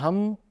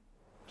हम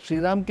श्री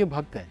राम के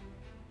भक्त हैं,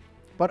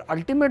 पर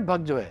अल्टीमेट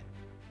भक्त जो है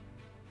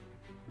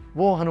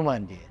वो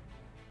हनुमान जी है।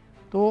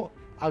 तो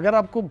अगर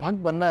आपको भक्त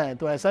बनना है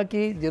तो ऐसा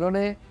कि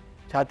जिन्होंने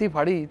छाती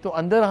फाड़ी तो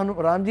अंदर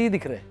राम जी ही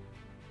दिख रहे हैं।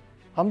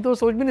 हम तो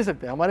सोच भी नहीं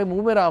सकते, हमारे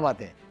मुंह में राम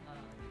आते हैं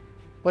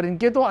पर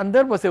इनके तो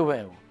अंदर बसे हुए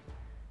हैं वो।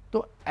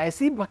 तो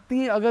ऐसी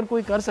भक्ति अगर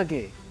कोई कर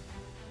सके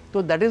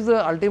तो that is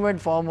the ultimate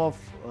form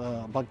of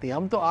भक्ति।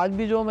 हम तो आज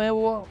भी जो है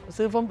वो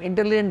सिर्फ हम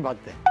इंटेलिजेंट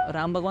भक्त हैं।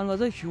 राम भगवान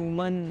वाज अ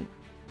ह्यूमन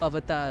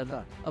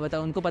अवतार,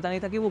 उनको पता नहीं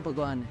था कि वो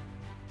भगवान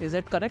है। Is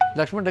that correct?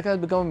 Lakshman Rekha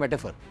become a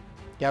metaphor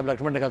कि आप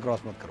लक्ष्मण रेखा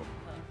क्रॉस मत करो।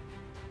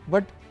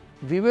 But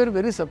we were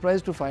very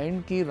surprise to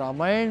find कि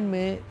रामायण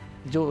में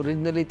जो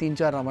ओरिजिनली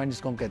 3-4 रामायण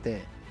जिसको हम कहते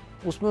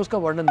हैं उसमें उसका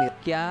वर्णन नहीं है।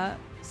 क्या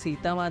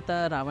सीता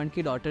माता रावण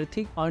की डॉटर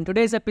थी? On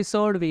today's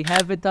episode we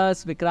have with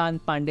us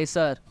Vikrant Pandey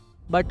sir.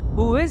 But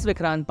who is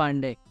Vikrant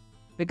Pandey?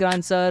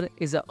 Vikrant sir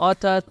is a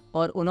author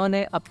और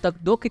उन्होंने अब तक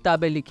 2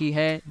 किताबें लिखी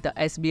है, the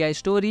SBI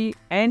story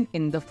and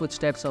in the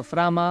footsteps of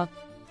Rama,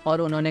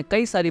 और उन्होंने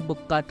कई सारी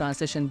बुक का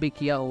ट्रांसलेशन भी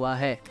किया हुआ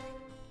है।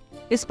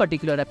 इस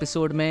पर्टिकुलर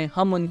एपिसोड में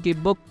हम उनकी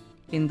book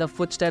in the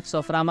footsteps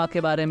of Rama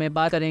के बारे में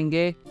बात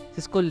करेंगे,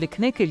 जिसको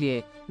लिखने के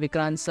लिए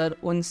विक्रांत सर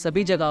उन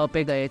सभी जगहों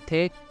पे गए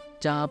थे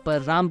जहाँ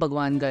पर राम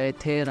भगवान गए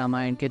थे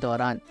रामायण के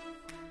दौरान।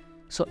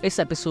 सो इस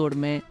एपिसोड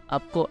में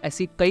आपको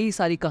ऐसी कई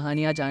सारी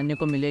कहानियाँ जानने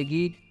को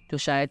मिलेगी जो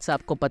शायद से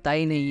आपको पता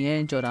ही नहीं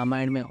है जो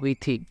रामायण में हुई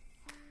थी।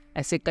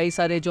 ऐसे कई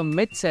सारे जो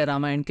मिथ्स है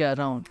रामायण के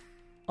अराउंड,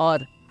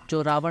 और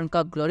जो रावण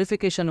का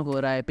ग्लोरिफिकेशन हो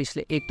रहा है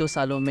पिछले 1-2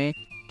 सालों में,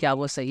 क्या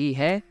वो सही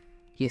है?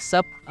 ये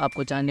सब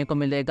आपको जानने को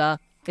मिलेगा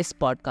इस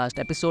पॉडकास्ट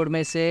एपिसोड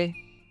में से।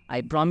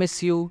 आई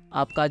प्रॉमिस यू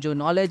आपका जो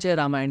नॉलेज है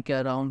रामायण के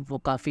अराउंड वो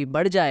काफ़ी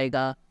बढ़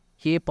जाएगा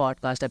ये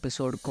पॉडकास्ट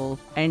एपिसोड को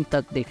एंड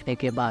तक देखने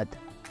के बाद।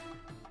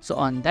 So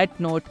on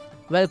that note,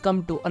 welcome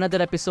to another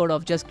episode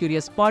of Just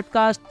Curious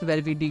podcast,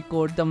 where we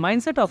decode the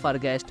mindset of our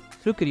guest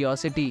through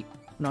curiosity.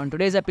 And on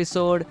today's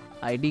episode,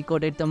 I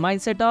decoded the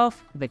mindset of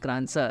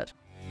Vikrant sir.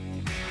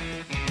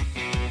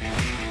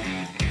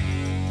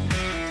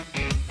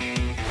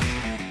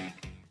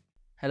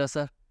 Hello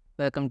sir,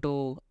 welcome to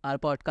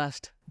our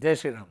podcast. जय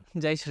श्री राम।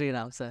 जय Shri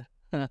Ram sir.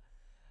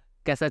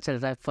 कैसा चल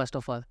रहा है first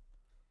of all?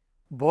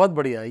 बहुत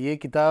बढ़िया। ये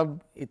किताब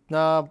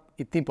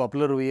इतनी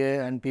पॉपुलर हुई है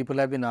and people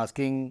have been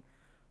asking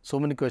so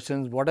many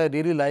questions. What I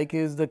really like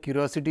is the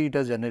curiosity it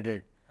has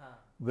generated,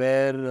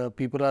 where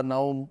people are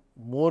now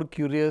more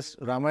curious.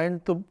 Ramayan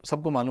तो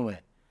सबको मालूम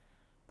है,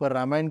 पर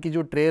रामायण की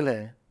जो ट्रेल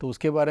है तो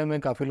उसके बारे में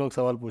काफ़ी लोग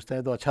सवाल पूछते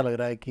हैं। तो अच्छा लग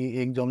रहा है कि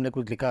एक जो हमने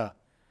कुछ लिखा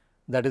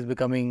that is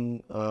becoming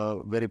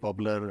very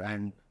popular,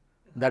 and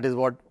that is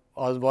what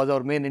was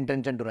our main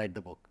intention to write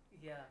the book.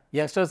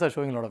 Youngsters are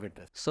showing a lot of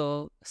interest. So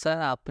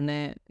sir, आपने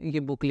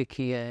ये बुक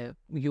लिखी है,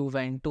 you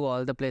went to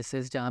all the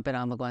places जहाँ पे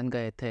राम भगवान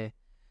गए थे,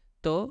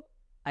 तो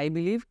आई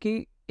बिलीव कि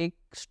एक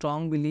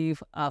स्ट्रॉन्ग बिलीव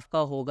आपका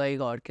होगा ही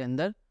गॉड के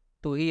अंदर,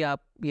 तो ही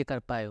आप ये कर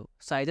पाए हो।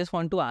 सो I just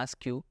want to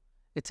ask you,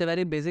 it's a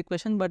very basic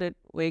question but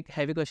वो एक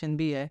हैवी क्वेश्चन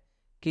भी है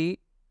कि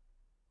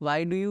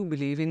why do you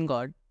believe in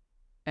God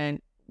and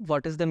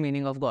what is the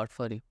meaning of God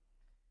for you?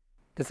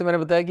 जैसे मैंने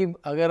बताया कि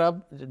अगर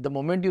आप द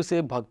मोमेंट यू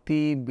से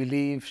भक्ति,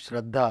 बिलीफ,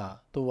 श्रद्धा,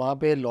 तो वहाँ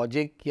पे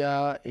लॉजिक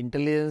या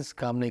इंटेलिजेंस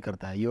काम नहीं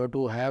करता है। You have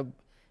to have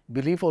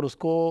belief और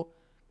उसको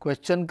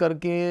क्वेश्चन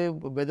करके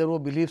वेदर वो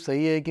बिलीफ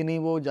सही है कि नहीं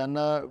वो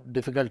जानना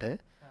डिफ़िकल्ट है।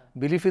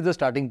 Belief is the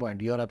starting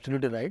point, you are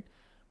absolutely right,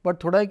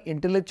 but थोड़ा एक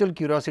इंटेलेक्चुअल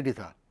क्यूरियोसिटी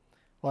था।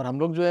 और हम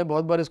लोग जो है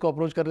बहुत बार इसको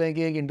अप्रोच कर रहे हैं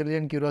कि एक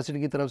इंटेलिजेंट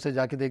क्यूरियोसिटी की तरफ से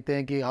जाके देखते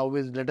हैं कि how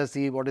is, let us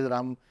see what is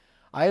Ram.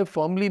 I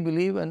firmly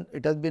believe and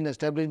it has been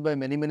established by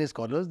many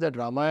scholars that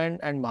Ramayan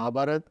and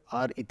Mahabharat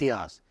are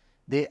इतिहास,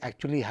 दे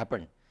एक्चुअली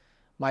हैपेंड।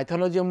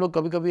 माइथोलॉजी हम लोग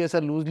कभी कभी ऐसा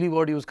लूजली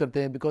वर्ड यूज़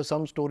करते हैं because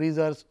some stories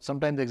are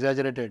sometimes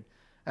exaggerated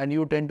and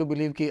you tend to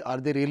believe ki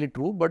are they really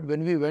true. But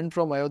when we went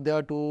from Ayodhya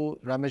to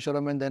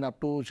Rameshwaram and then up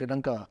to Sri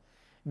Lanka,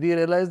 we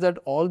realized that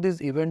all these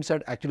events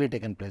had actually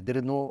taken place. There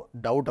is no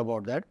doubt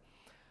about that.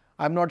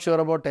 I'm not sure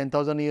about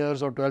 10,000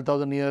 years or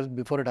 12,000 years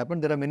before it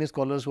happened. There are many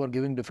scholars who are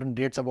giving different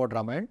dates about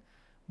Ramayana,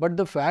 but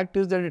the fact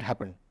is that it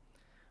happened.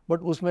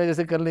 But उसमें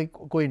जैसे कल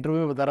कोई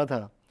interview में बता रहा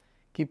था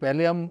कि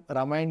पहले हम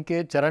रामायण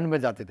के चरण में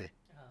जाते थे,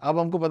 अब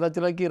हमको पता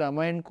चला कि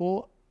रामायण को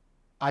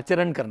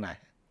आचरण करना है।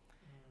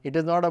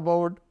 It is not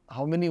about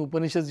how many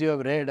Upanishads you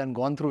have read and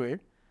gone through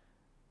it,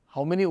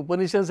 how many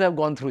Upanishads have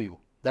gone through you.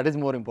 That is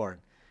more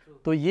important.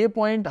 तो ये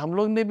पॉइंट हम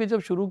लोग ने भी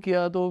जब शुरू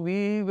किया तो we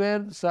were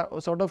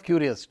sort of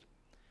curious.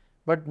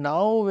 But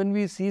now when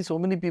we see so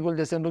many people,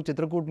 जैसे हम लोग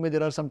चित्रकूट में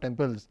there are some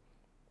temples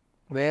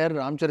where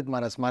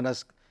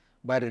Ramcharitmanas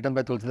by written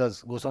by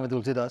Tulsidas, Goswami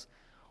Tulsidas,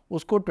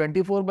 उसको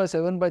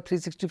 24/7 by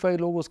 365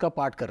 लोग उसका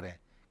पाठ कर रहे हैं।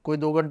 कोई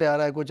 2 घंटे आ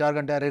रहा है, कोई 4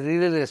 घंटे आ रहा है,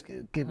 रिले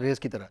रेस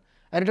की तरह।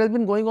 And it has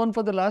been going on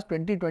for the last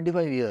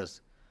 20-25 years.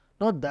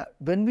 Now,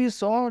 when we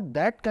saw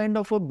that kind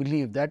of a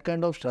belief, that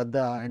kind of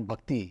shraddha and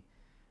bhakti,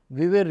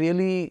 we were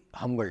really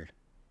humbled.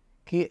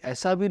 कि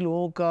ऐसा भी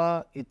लोगों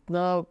का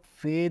इतना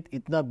faith,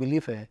 इतना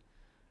belief है,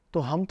 तो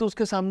हम तो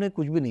उसके सामने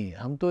कुछ भी नहीं है।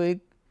 हम तो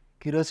एक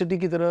क्यूरियोसिटी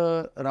की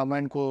तरह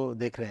रामायण को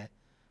देख रहे हैं,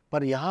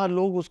 पर यहाँ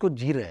लोग उसको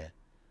जी रहे हैं।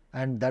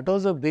 And that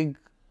was a big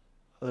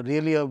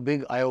really a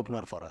big eye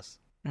opener for us.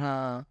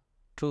 हाँ,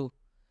 ट्रू.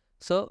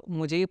 सो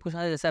मुझे ये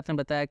पूछना था, जैसे आपने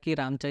बताया कि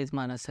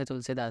रामचरितमानस है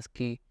तुलसीदास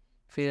की,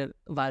 फिर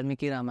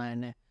वाल्मीकि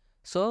रामायण है.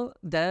 So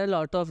there are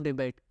lot of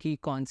debate कि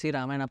कौन सी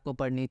रामायण आपको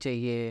पढ़नी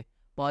चाहिए.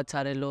 बहुत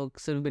सारे लोग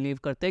सिर्फ बिलीव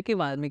करते हैं कि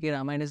Valmiki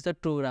Ramayan is the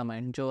true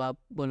Ramayan जो आप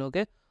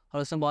बोलोगे,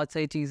 और उसमें बहुत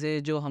सारी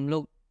चीज़ें जो हम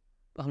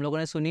लोगों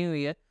ने सुनी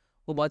हुई है,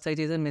 वो बहुत सारी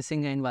चीज़ें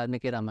मिसिंग हैं इन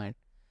वाल्मीकि रामायण.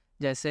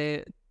 जैसे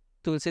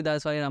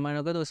तुलसीदास वाली रामायण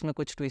हो गए तो उसमें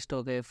कुछ ट्विस्ट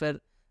हो गए. फिर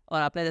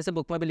और आपने जैसे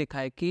बुक में भी लिखा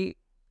है कि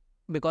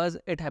because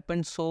it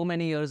happened so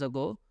many years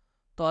ago,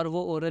 तो और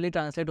वो ओरली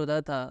ट्रांसलेट होता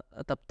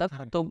था तब तक,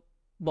 तो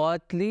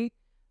बहुत ही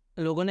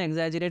लोगों ने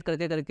एग्जैजरेट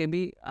करके करके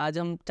भी, आज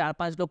हम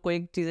 4-5 लोग कोई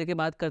एक चीज़ें की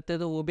बात करते हैं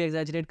तो वो भी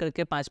एग्जैजरेट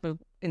करके 5वें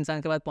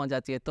इंसान के बाद पहुंच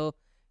जाती है. तो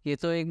ये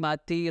तो एक बात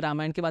थी,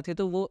 रामायण की बात थी,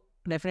 तो वो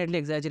डेफिनेटली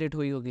एग्जैजरेट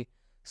हुई होगी.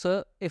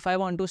 So if I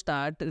want to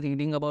start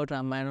reading about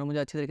Ramayan और मुझे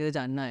अच्छी तरीके से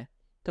जानना है,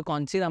 तो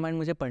कौन सी रामायण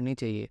मुझे पढ़नी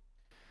चाहिए?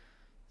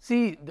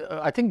 See,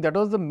 I think that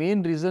was the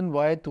main reason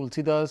why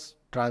Tulsidas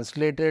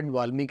translated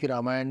Valmiki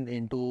Ramayana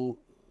into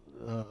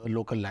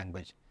local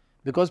language.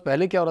 Because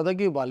पहले क्या हो रहा था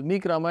कि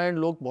वाल्मीकि रामायण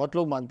बहुत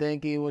लोग मानते हैं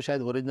कि वो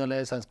शायद ओरिजिनल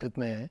है, संस्कृत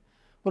में है,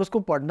 पर उसको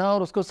पढ़ना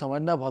और उसको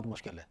समझना बहुत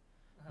मुश्किल है.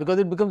 Because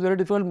it becomes very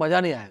difficult.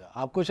 मज़ा नहीं आएगा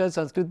आपको. शायद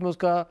संस्कृत में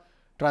उसका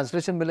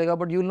ट्रांसलेशन मिलेगा,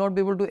 but you will not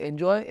be able to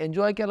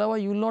enjoy के अलावा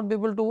you will not be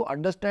able to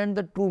understand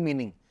the true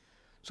meaning.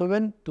 So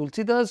when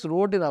Tulsidas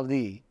wrote in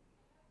Awadhi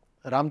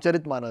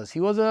Ramcharitmanas,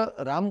 he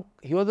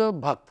was a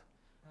भक्त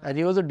and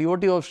he was a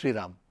devotee of Shri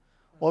Ram.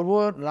 और वो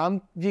राम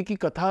जी की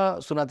कथा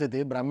सुनाते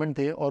थे, ब्राह्मण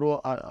थे, और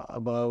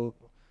वो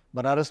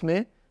बनारस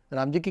में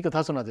राम जी की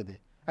कथा सुनाते थे.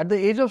 At the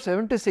age of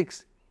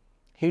 76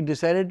 he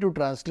decided to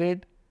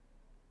translate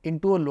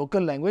into a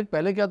local language.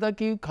 पहले क्या था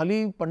कि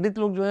खाली पंडित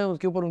लोग जो है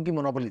उसके ऊपर उनकी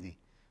मोनोपोली थी,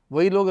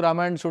 वही लोग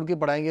रामायण छोड़ के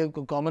पढ़ाएंगे,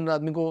 कॉमन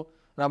आदमी को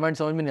रामायण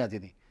समझ में नहीं आती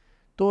थी.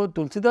 तो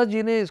तुलसीदास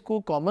जी ने इसको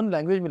कॉमन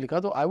लैंग्वेज में लिखा.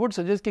 तो आई वुड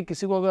सजेस्ट कि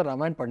किसी को अगर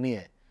रामायण पढ़नी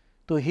है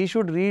तो he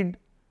should read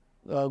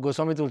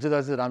Goswami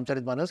Tulsidas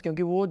Ramcharitmanas,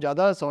 क्योंकि वो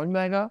ज़्यादा समझ में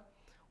आएगा,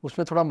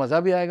 उसमें थोड़ा मज़ा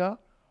भी आएगा,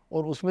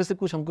 और उसमें से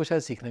कुछ हमको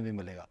शायद सीखने भी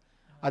मिलेगा.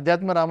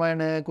 अध्यात्म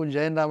रामायण है, कुछ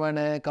जैन रामायण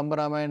है, कंब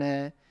रामायण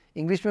है,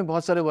 इंग्लिश में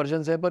बहुत सारे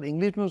वर्जन्स हैं, पर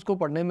इंग्लिश में उसको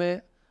पढ़ने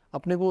में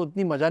अपने को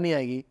उतनी मज़ा नहीं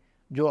आएगी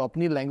जो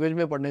अपनी लैंग्वेज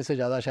में पढ़ने से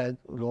ज़्यादा शायद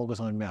लोगों को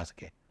समझ में आ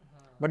सके.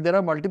 But there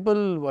are multiple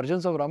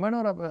versions of Ramayan,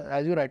 और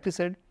as you rightly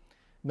said,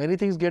 many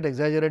things get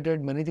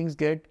exaggerated, many things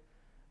get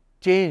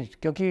change,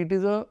 क्योंकि it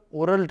is a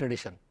oral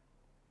tradition.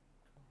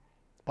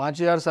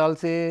 5000 साल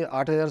से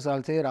 8000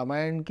 साल से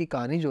रामायण की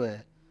कहानी जो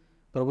है,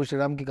 प्रभु श्री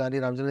राम की कहानी,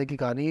 रामचंद्र की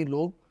कहानी,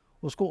 लोग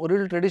उसको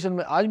ओरल ट्रेडिशन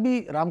में आज भी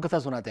रामकथा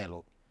सुनाते हैं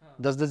लोग.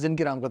 10-10 दिन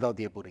की रामकथा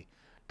होती है पूरी.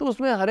 तो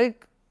उसमें हर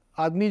एक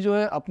आदमी जो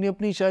है अपनी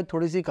अपनी शायद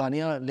थोड़ी सी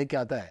कहानियाँ लेके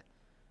आता है,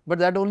 but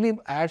that only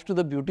adds to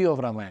the beauty of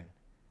Ramayan.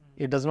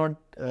 It does not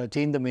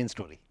change the main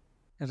story.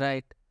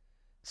 Right.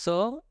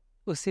 So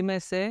उसी में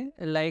से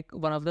like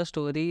one of the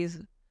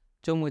stories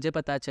जो मुझे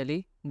पता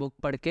चली बुक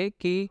पढ़ के,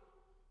 कि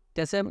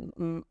जैसे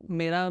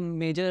मेरा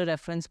मेजर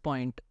रेफरेंस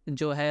पॉइंट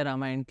जो है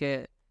रामायण के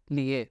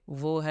लिए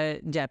वो है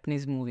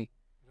जापानीज़ मूवी,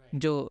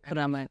 जो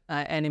रामायण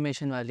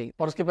एनिमेशन वाली.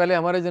 और उसके पहले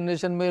हमारे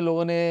जनरेशन में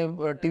लोगों ने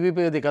टीवी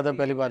पे देखा था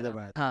पहली बार जब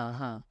आया.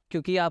 हाँ,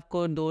 क्योंकि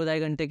आपको 2-2.5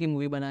 घंटे की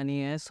मूवी बनानी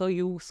है, so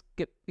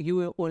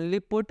you only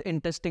put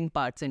interesting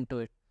parts into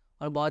it,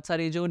 और बहुत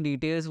सारी जो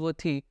डिटेल्स वो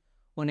थी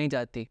वो नहीं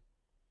जाती.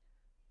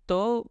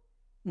 तो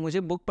मुझे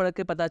बुक पढ़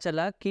के पता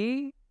चला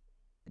कि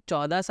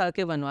 14 साल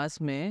के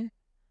वनवास में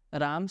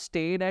Ram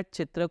stayed at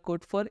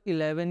Chitrakoot for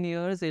 11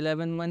 years,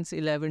 11 months,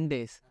 11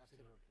 days.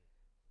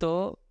 तो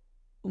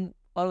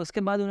और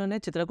उसके बाद उन्होंने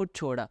चित्रकूट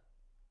छोड़ा.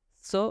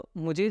 सो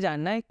मुझे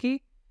जानना है कि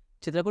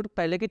चित्रकूट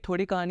पहले की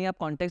थोड़ी कहानी आप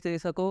कॉन्टेक्स्ट दे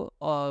सको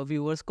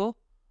व्यूअर्स को,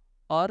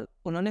 और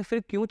उन्होंने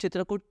फिर क्यों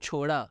चित्रकूट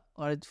छोड़ा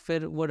और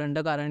फिर वो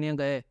दंडकारण्य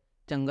गए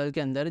जंगल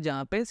के अंदर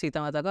जहाँ पे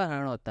सीता माता का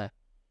हरण होता है.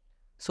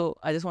 So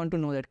I just want to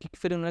know that कि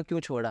फिर उन्होंने क्यों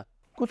छोड़ा.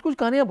 कुछ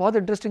कहानियाँ बहुत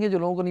इंटरेस्टिंग है जो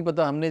लोगों को नहीं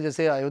पता. हमने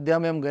जैसे अयोध्या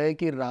में हम गए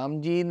कि राम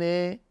जी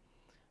ने,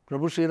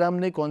 प्रभु श्री राम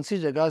ने कौन सी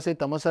जगह से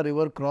तमसा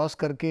रिवर क्रॉस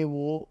करके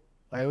वो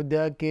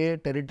अयोध्या के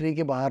टेरिटरी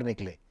के बाहर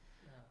निकले.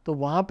 तो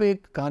वहाँ पे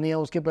एक कहानी है.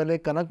 उसके पहले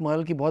कनक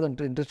महल की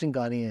बहुत इंटरेस्टिंग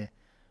कहानी है.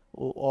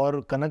 और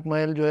कनक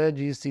महल जो है,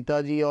 जी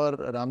सीता जी और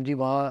राम जी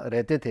वहाँ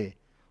रहते थे,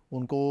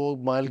 उनको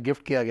महल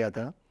गिफ्ट किया गया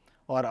था,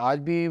 और आज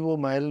भी वो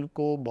महल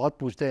को बहुत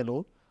पूजते हैं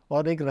लोग.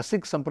 और एक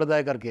रसिक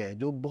संप्रदाय करके है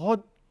जो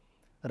बहुत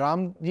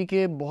राम जी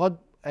के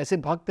बहुत ऐसे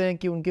भक्त हैं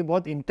कि उनकी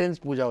बहुत इंटेंस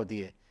पूजा होती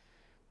है.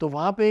 तो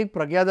वहाँ पे एक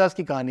प्रज्ञादास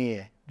की कहानी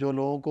है जो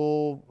लोगों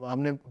को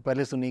हमने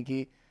पहले सुनी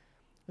कि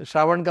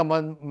श्रावण का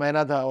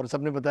महीना था और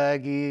सबने बताया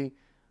कि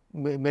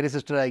मेरी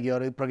सिस्टर आएगी,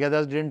 और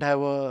प्रज्ञादास डिडंट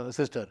हैव अ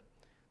सिस्टर.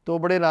 तो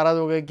बड़े नाराज़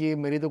हो गए कि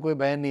मेरी तो कोई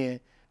बहन नहीं है.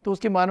 तो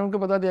उसकी माँ ने उनको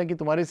बता दिया कि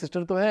तुम्हारी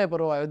सिस्टर तो है,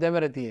 पर वो अयोध्या में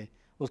रहती है,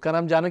 उसका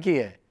नाम जानकी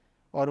है,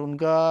 और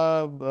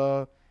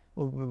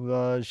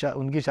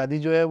उनकी शादी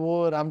जो है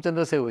वो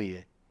रामचंद्र से हुई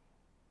है.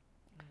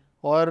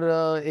 और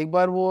एक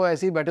बार वो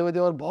ऐसे ही बैठे हुए थे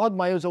और बहुत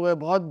मायूस हो गए,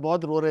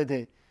 बहुत रो रहे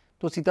थे.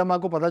 तो सीता माँ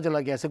को पता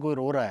चला कि ऐसे कोई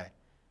रो रहा है,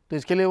 तो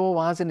इसके लिए वो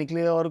वहाँ से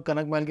निकले और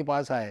कनक महल के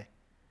पास आए.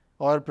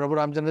 और प्रभु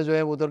रामचंद्र जो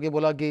है वो उतर के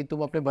बोला कि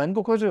तुम अपने बहन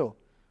को खोज रहे हो,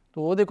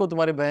 तो वो देखो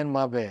तुम्हारी बहन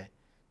वहाँ पे है.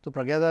 तो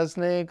प्रज्ञादास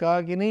ने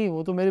कहा कि नहीं,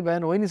 वो तो मेरी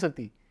बहन हो ही नहीं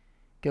सकती,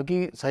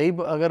 क्योंकि सही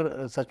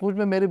अगर सचमुच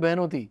में मेरी बहन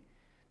होती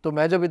तो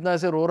मैं जब इतना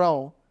ऐसे रो रहा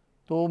हूँ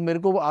तो मेरे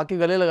को वो आके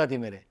गले लगाती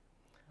मेरे।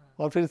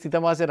 और फिर सीता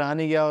माँ से रहा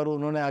नहीं गया और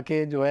उन्होंने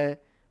आके जो है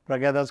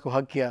प्रज्ञादास को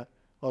हक किया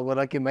और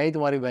बोला कि मैं ही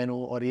तुम्हारी बहन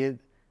हूँ और ये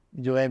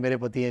जो है मेरे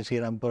पति हैं श्री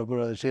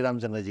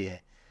रामचंद्र जी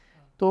हैं।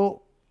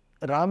 तो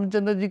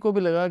रामचंद्र जी को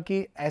भी लगा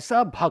कि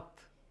ऐसा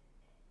भक्त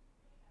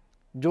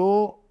जो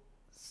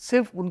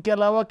सिर्फ उनके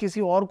अलावा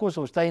किसी और को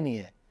सोचता ही नहीं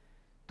है,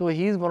 तो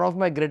he is one of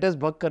my greatest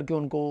भक्त करके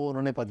उनको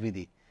उन्होंने पदवी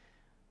दी।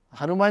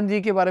 हनुमान जी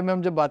के बारे में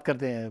हम जब बात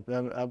करते हैं,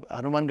 अब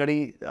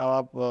हनुमानगढ़ी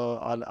आप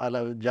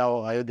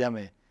जाओ अयोध्या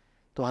में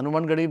तो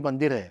हनुमानगढ़ी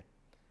मंदिर है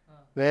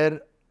where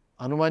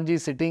Hanuman ji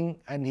sitting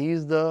and he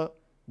is the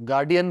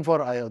guardian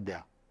for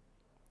Ayodhya,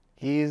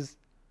 he is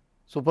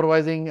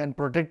supervising and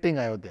protecting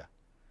Ayodhya.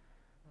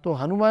 तो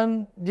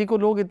हनुमान जी को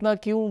लोग इतना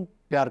क्यों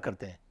प्यार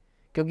करते हैं?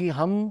 क्योंकि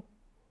हम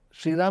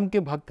श्री राम के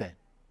भक्त हैं,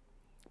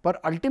 पर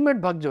अल्टीमेट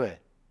भक्त जो है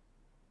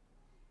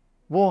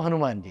वो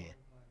हनुमान जी है।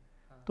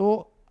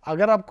 तो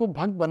अगर आपको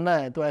भक्त बनना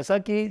है तो ऐसा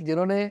कि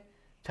जिन्होंने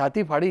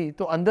छाती फाड़ी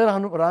तो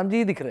अंदर राम जी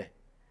ही दिख रहे हैं।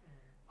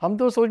 हम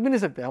तो सोच भी नहीं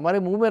सकते, हमारे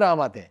मुंह में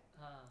राम आते हैं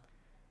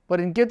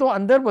पर इनके तो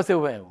अंदर बसे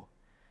हुए हैं वो।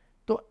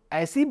 तो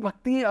ऐसी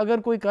भक्ति अगर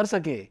कोई कर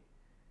सके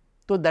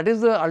तो that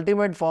is the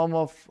ultimate form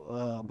of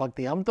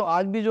भक्ति। हम तो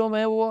आज भी जो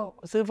है वो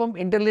सिर्फ हम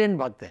इंटेलिजेंट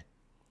भक्त हैं,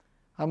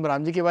 हम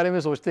राम जी के बारे में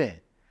सोचते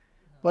हैं,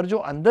 पर जो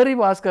अंदर ही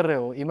वास कर रहे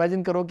हो,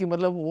 इमेजिन करो कि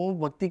मतलब वो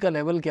भक्ति का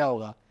लेवल क्या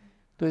होगा।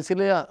 तो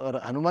इसीलिए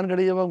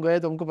हनुमानगढ़ी जब हम गए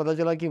तो हमको पता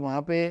चला कि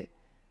वहाँ पे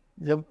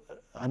जब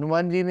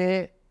हनुमान जी ने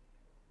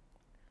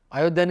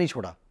अयोध्या नहीं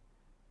छोड़ा,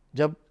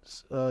 जब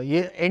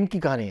ये एंड की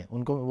कहानी है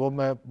उनको वो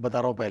मैं बता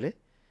रहा हूँ पहले,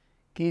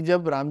 कि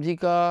जब राम जी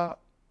का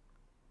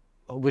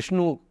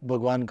विष्णु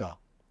भगवान का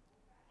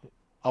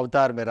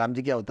अवतार में, राम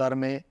जी के अवतार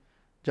में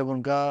जब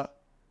उनका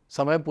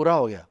समय पूरा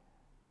हो गया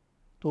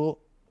तो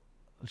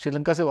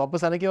श्रीलंका से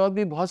वापस आने के बाद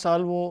भी बहुत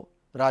साल वो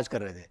राज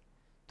कर रहे थे।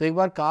 तो एक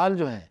बार काल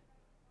जो है,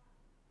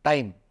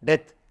 time,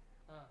 death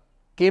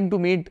came to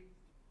meet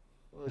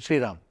Shri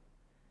Ram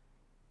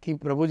कि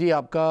प्रभु जी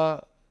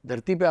आपका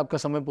धरती पे आपका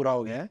समय पूरा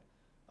हो गया है,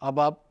 अब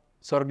आप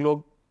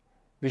स्वर्गलोक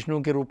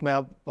विष्णु के रूप में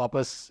आप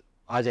वापस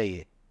आ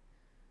जाइए।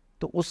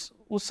 तो उस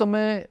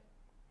समय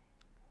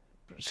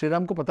श्री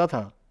राम को पता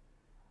था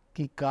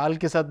कि काल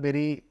के साथ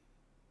मेरी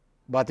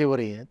बातें हो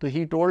रही हैं, तो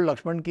ही टोल्ड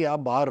लक्ष्मण कि आप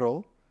बाहर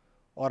रहो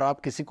और आप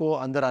किसी को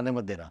अंदर आने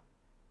मत देना।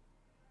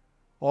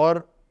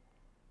 और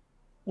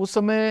उस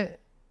समय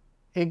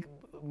एक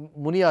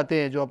मुनि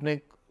आते हैं जो अपने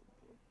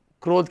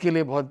क्रोध के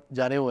लिए बहुत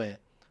जाने हुए हैं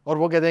और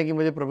वो कहते हैं कि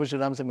मुझे प्रभु श्री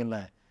राम से मिलना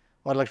है,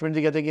 और लक्ष्मण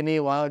जी कहते हैं कि नहीं,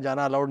 वहाँ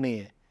जाना अलाउड नहीं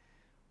है।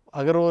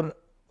 अगर वो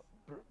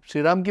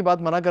श्री राम की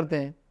बात मना करते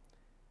हैं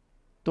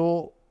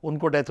तो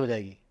उनको डेथ हो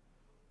जाएगी,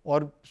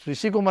 और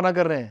ऋषि को मना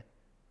कर रहे हैं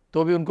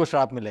तो भी उनको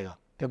श्राप मिलेगा,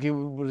 क्योंकि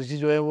ऋषि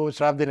जो है वो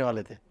श्राप देने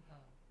वाले थे।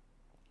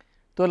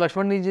 तो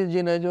लक्ष्मण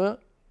जी ने जो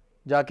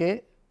जाके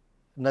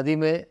नदी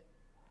में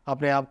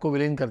अपने आप को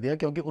विलीन कर दिया,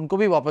 क्योंकि उनको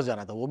भी वापस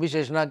जाना था, वो भी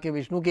शेषनाग के,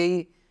 विष्णु के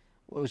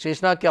ही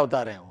शेषनाग के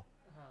अवतार हैं वो।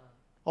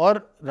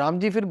 और राम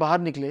जी फिर बाहर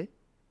निकले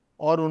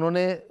और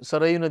उन्होंने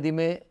सरयू नदी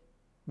में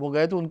वो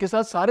गए, तो उनके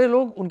साथ सारे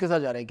लोग उनके साथ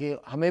जा रहे हैं कि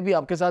हमें भी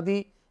आपके साथ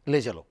ही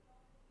ले चलो।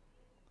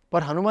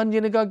 पर हनुमान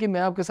जी ने कहा कि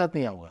मैं आपके साथ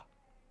नहीं आऊँगा,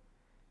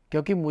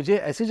 क्योंकि मुझे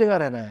ऐसी जगह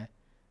रहना है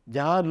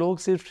जहाँ लोग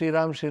सिर्फ श्री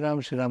राम श्री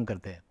राम श्री राम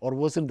करते हैं, और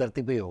वो सिर्फ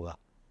धरती पे ही होगा।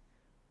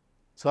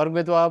 स्वर्ग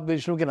में तो आप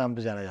विष्णु के नाम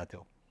पे जाना जाते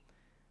हो।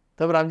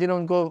 तब राम जी ने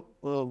उनको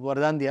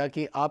वरदान दिया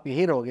कि आप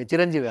यहीं रहोगे,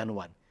 चिरंजीव है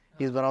Hanuman,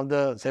 he is one of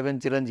the 7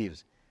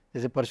 चिरंजीव्स।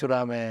 जैसे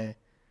परशुराम है,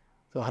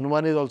 तो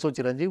Hanuman is also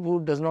Chiranjeev who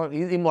does not,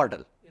 he is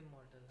immortal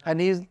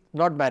and he is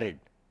not married.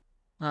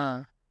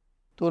 हाँ,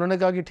 तो उन्होंने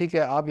कहा कि ठीक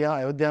है, आप यहाँ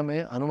अयोध्या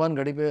में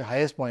हनुमानगढ़ी पे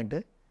हाईएस्ट पॉइंट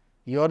है,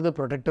 you are the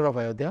protector of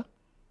Ayodhya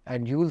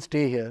and you will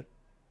stay here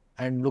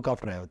and look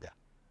after Ayodhya.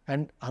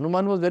 And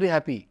Hanuman was very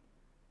happy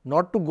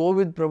not to go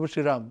with Prabhu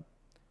Shri Ram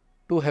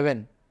to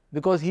heaven,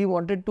 because he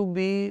wanted to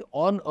be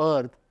on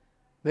earth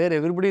where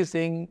everybody is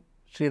saying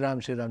Shri Ram,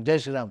 जय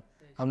श्री राम।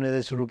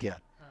 हमने शुरू किया,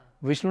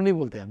 विष्णु नहीं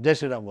बोलते हम, जय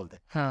श्री राम बोलते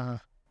हैं। हाँ,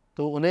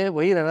 तो उन्हें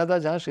वही रहना था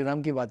जहाँ श्री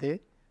राम की बातें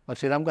और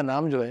श्री राम का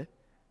नाम जो है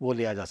वो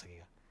लिया जा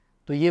सकेगा।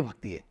 तो ये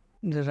भक्ति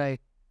है।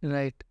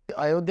 राइट।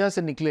 अयोध्या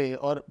से निकले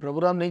और प्रभु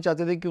राम नहीं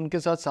चाहते थे कि उनके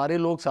साथ सारे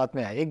लोग साथ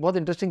में आए। एक बहुत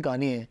इंटरेस्टिंग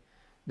कहानी है,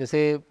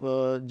 जैसे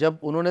जब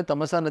उन्होंने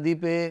तमसा नदी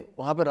पे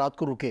वहाँ पे रात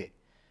को रुके,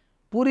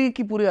 पूरी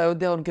की पूरी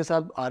अयोध्या उनके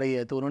साथ आ रही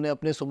है, तो उन्होंने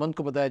अपने सुमंत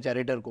को बताया,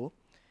 चैरिटर को,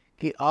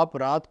 कि आप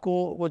रात को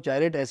वो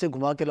चैरिट ऐसे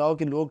घुमा के लाओ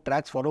कि लोग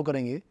ट्रैक्स फॉलो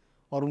करेंगे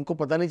और उनको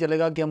पता नहीं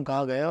चलेगा कि हम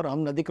कहाँ गए और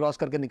हम नदी क्रॉस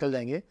करके निकल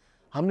जाएंगे।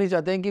 हम नहीं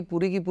चाहते हैं कि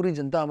पूरी की पूरी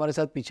जनता हमारे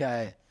साथ पीछे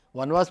आए,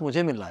 वनवास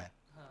मुझे मिल रहा है।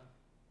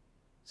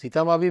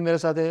 सीता माँ भी मेरे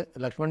साथ है,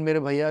 लक्ष्मण मेरे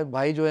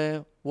भाई जो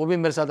हैं वो भी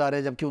मेरे साथ आ रहे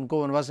हैं, जबकि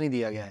उनको वनवास नहीं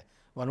दिया गया है,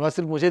 वनवास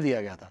सिर्फ मुझे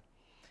दिया गया था।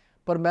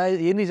 पर मैं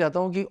ये नहीं चाहता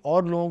हूँ कि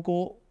और लोगों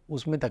को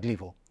उसमें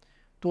तकलीफ़ हो।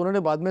 तो उन्होंने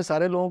बाद में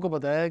सारे लोगों को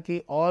बताया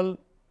कि all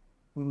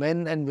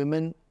main and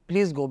women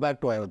please go back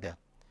to Ayodhya.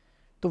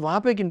 तो वहाँ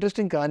पे एक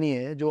इंटरेस्टिंग कहानी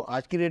है जो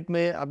आज की डेट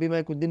में, अभी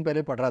मैं कुछ दिन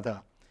पहले पढ़ रहा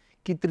था,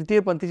 कि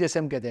तृतीय पंथी जैसे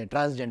हम कहते हैं,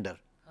 transgender,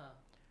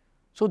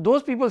 so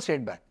those people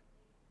state back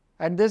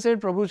at this said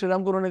प्रभु श्री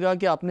राम को उन्होंने कहा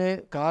कि आपने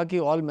कहा कि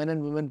all man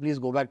and women please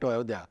go back to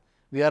Ayodhya,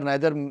 we are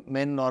neither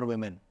man nor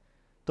women,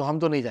 तो हम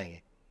तो नहीं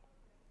जाएंगे.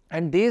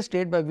 And they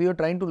state by we are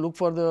trying to look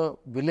for the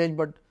village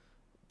but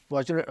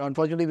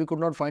unfortunately we could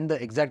not find the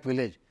exact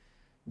village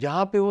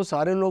जहाँ पे वो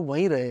सारे लोग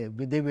वहीं रहे.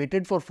 They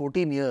waited for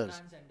 14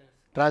 years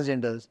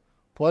transgenders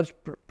for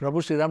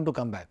Prabhu Shri Ram to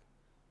come back.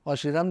 और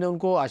श्री राम ने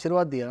उनको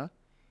आशीर्वाद दिया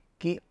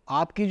कि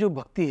आपकी जो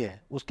भक्ति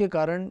है उसके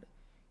कारण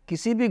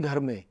किसी भी घर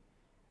में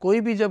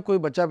कोई भी जब कोई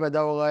बच्चा पैदा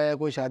होगा या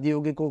कोई शादी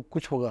होगी, कोई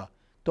कुछ होगा,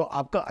 तो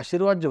आपका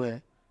आशीर्वाद जो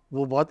है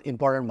वो बहुत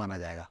इम्पोर्टेंट माना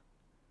जाएगा.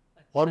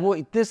 और वो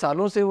इतने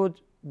सालों से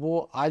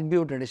वो आज भी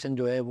वो ट्रेडिशन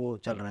जो है वो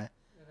चल रहा है.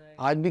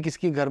 आज भी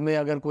किसी घर में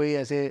अगर कोई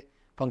ऐसे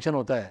फंक्शन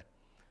होता है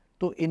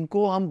तो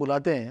इनको हम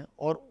बुलाते हैं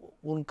और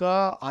उनका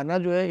आना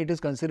जो है it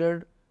is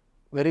considered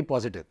very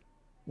positive.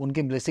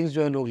 उनके ब्लेसिंग्स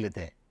जो है लोग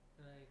लेते हैं.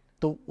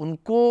 तो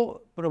उनको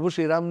प्रभु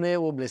श्री राम ने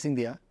वो ब्लेसिंग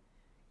दिया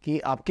कि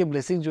आपके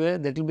ब्लेसिंग जो है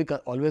that will be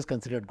always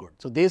considered good.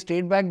 So they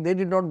stayed back, they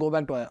did not go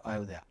back to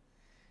Ayodhya,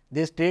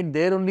 they stayed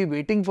there only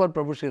waiting for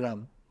Prabhu Shri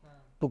Ram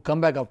to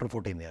come back after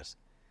 14 years.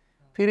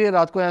 फिर ये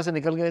रात को यहाँ से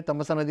निकल गए,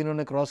 तमसा नदी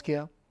उन्होंने क्रॉस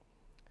किया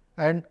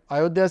एंड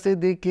अयोध्या से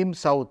they came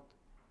south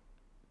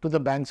to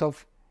the banks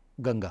of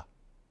Ganga,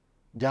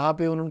 जहाँ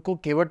पे उनको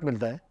केवट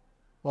मिलता है.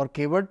 और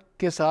केवट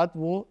के साथ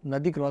वो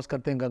नदी क्रॉस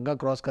करते हैं, गंगा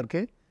क्रॉस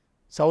करके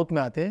साउथ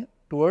में आते हैं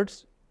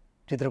टुवर्ड्स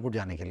चित्रकूट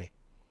जाने के लिए.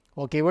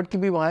 और केवट की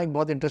भी वहाँ एक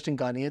बहुत इंटरेस्टिंग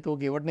कहानी है. तो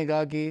केवट ने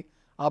कहा कि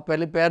आप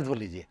पहले पैर धो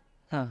लीजिए.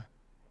 हाँ.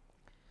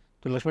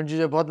 तो लक्ष्मण जी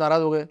जो बहुत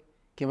नाराज़ हो गए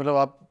कि मतलब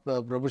आप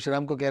प्रभु श्री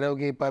राम को कह रहे हो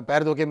कि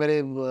पैर धो के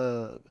मेरे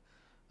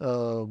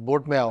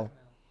बोट में आओ.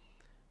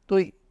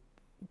 तो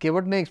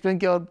केवट ने एक्सप्लेन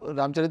किया और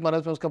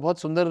रामचरितमानस में उसका बहुत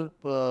सुंदर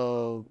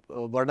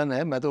वर्णन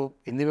है, मैं तो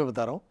हिंदी में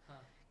बता रहा हूँ.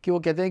 कि वो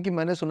कहते हैं कि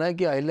मैंने सुना है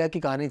कि अहिल्या की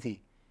कहानी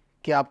थी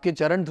कि आपके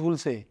चरण धूल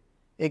से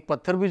एक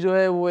पत्थर भी जो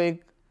है वो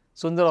एक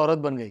सुंदर औरत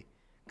बन गई.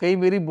 कहीं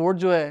मेरी बोट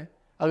जो है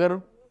अगर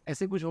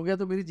ऐसे कुछ हो गया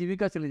तो मेरी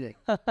जीविका चली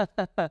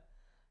जाएगी.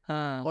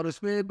 हाँ. और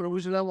उसमें प्रभु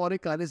श्री राम और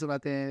एक कहानी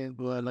सुनाते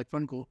हैं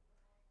लक्ष्मण को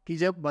कि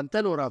जब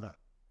मंथन हो रहा था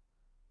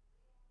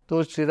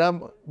तो श्री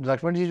राम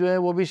लक्ष्मण जी जो है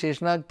वो भी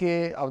शेषनाग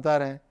के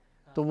अवतार हैं.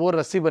 तो वो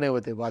रस्सी बने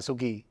हुए थे,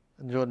 वासुकी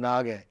जो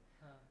नाग है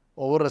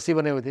और वो रस्सी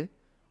बने हुए थे.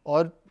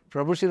 और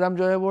प्रभु श्री राम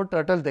जो है वो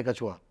टर्टल थे,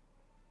 कछुआ.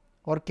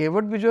 और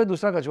केवट भी जो है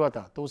दूसरा कछुआ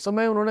था. तो उस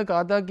समय उन्होंने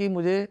कहा था कि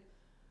मुझे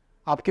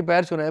आपके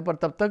पैर छूने हैं, पर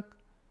तब तक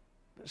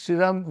श्री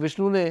राम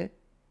विष्णु ने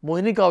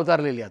मोहिनी का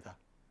अवतार ले लिया था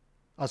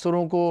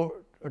असुरों को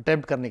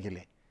अटेम्प्ट करने के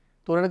लिए.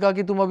 तो उन्होंने कहा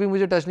कि तुम अभी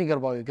मुझे टच नहीं कर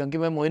पाओगे क्योंकि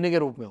मैं मोहिनी के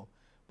रूप में हूँ,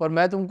 पर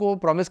मैं तुमको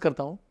प्रॉमिस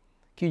करता हूँ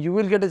कि you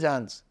will get a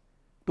chance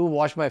to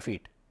wash my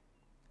feet.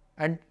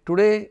 And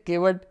today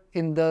Kevat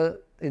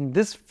in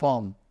this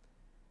form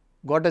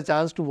got a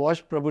chance to wash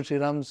Prabhu Shri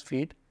Ram's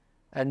feet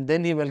and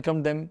then he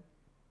welcomed them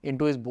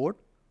into his boat.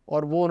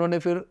 और वो उन्होंने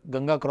फिर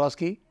गंगा क्रॉस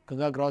की,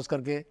 गंगा क्रॉस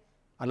करके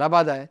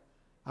इलाहाबाद आए.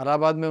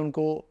 इलाहाबाद में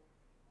उनको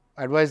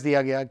एडवाइस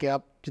दिया गया कि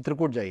आप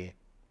चित्रकूट जाइए.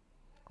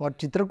 और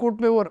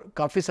चित्रकूट में वो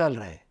काफ़ी साल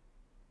रहे.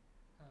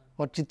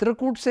 और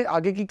चित्रकूट से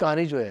आगे की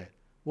कहानी जो है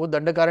वो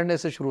दंडकारण्य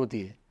से शुरू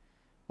होती है.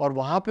 और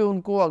वहाँ पे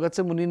उनको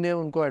अगस्त्य मुनि ने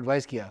उनको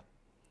एडवाइस किया.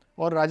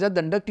 और राजा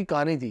दंडक की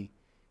कहानी थी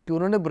कि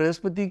उन्होंने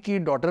बृहस्पति की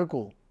डॉटर को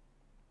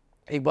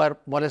एक बार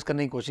मॉलेस्ट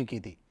करने की कोशिश की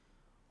थी.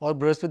 और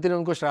बृहस्पति ने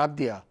उनको श्राप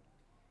दिया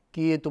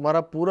कि ये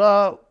तुम्हारा पूरा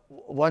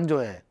वन जो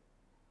है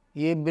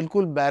ये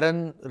बिल्कुल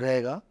बैरन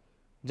रहेगा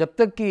जब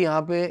तक कि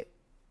यहाँ पे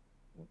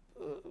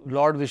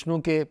लॉर्ड विष्णु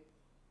के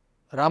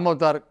राम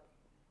अवतार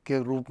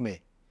के रूप में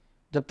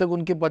जब तक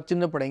उनके पद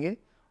चिन्ह पड़ेंगे.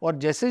 और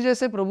जैसे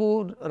जैसे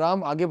प्रभु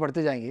राम आगे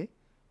बढ़ते जाएंगे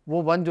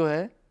वो वन जो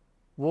है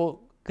वो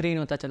ग्रीन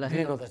होता चला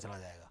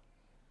जाएगा.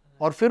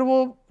 और फिर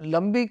वो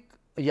लंबी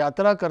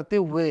यात्रा करते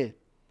हुए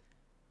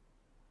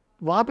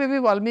वहाँ पे भी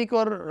वाल्मीकि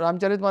और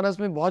रामचरितमानस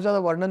में बहुत ज़्यादा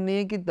वर्णन नहीं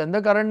है कि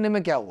दंडकारण्य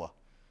में क्या हुआ,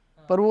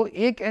 पर वो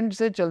एक एंड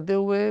से चलते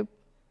हुए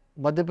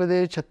मध्य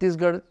प्रदेश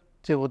छत्तीसगढ़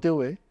से होते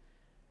हुए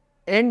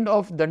एंड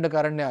ऑफ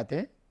दंडकारण्य आते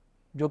हैं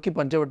जो कि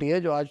पंचवटी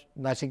है, जो आज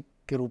नासिक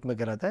के रूप में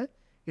कहलाता है.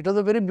 It was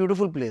a very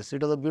beautiful place,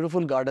 it was a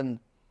beautiful garden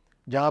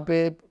जहाँ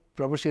पे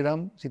प्रभु श्री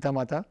राम, सीता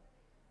माता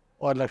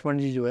और लक्ष्मण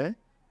जी जो है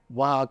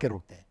वहाँ आके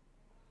रुकते हैं.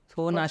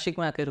 तो वो नासिक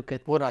में आके रुके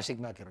थे. वो नासिक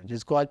में आके रुके,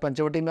 जिसको आज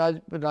पंचवटी में, आज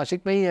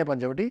नासिक में ही है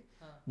पंचवटी,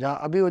 जहाँ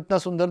अभी वो इतना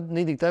सुंदर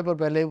नहीं दिखता है, पर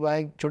पहले वहाँ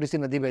एक छोटी सी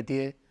नदी बहती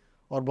है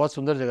और बहुत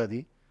सुंदर जगह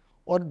थी.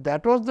 और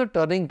that was the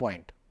turning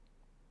point.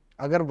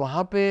 अगर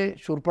वहाँ पे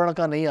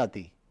शूर्पणखा नहीं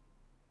आती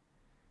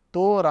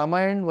तो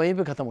रामायण वहीं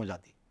पे ख़त्म हो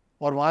जाती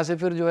और वहाँ से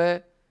फिर जो है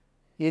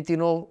ये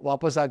तीनों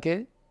वापस आके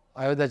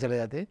अयोध्या चले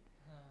जाते.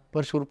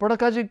 पर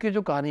शूर्पणखा जी की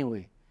जो कहानी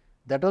हुई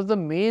that was the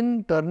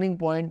main turning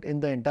point in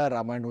the entire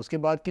Ramayan. उसके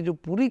बाद की जो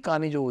पूरी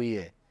कहानी जो हुई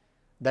है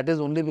that is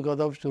only because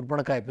of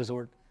Shurpanakha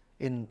episode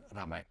in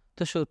Ramayan.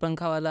 तो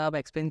शूर्पणखा वाला आप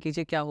एक्सप्लेन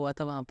कीजिए क्या हुआ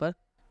था वहाँ पर.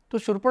 तो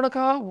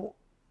Shurpanakha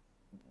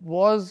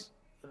was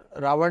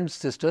Ravan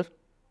sister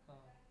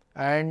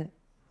and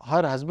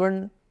her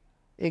husband,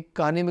 एक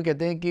कहानी में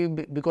कहते हैं कि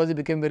because he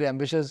became very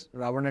ambitious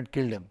Ravan had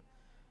killed him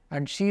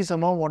and she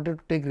somehow wanted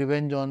to take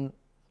revenge on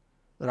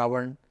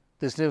Ravan.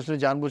 तो इसलिए उसने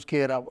जानबूझ के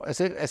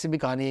ऐसे भी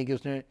कहानी है कि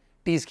उसने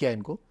टीज किया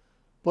इनको.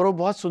 पर वो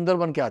बहुत सुंदर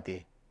बन के आती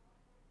है।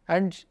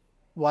 एंड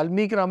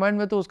वाल्मीकि रामायण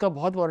में तो उसका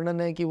बहुत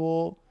वर्णन है कि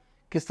वो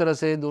किस तरह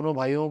से दोनों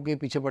भाइयों के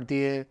पीछे पड़ती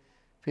है।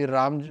 फिर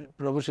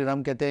प्रभु श्री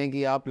राम कहते हैं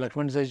कि आप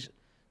लक्ष्मण से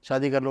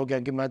शादी कर लो,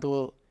 क्योंकि मैं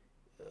तो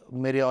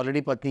मेरी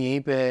ऑलरेडी पत्नी यहीं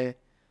पे है,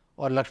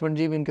 और लक्ष्मण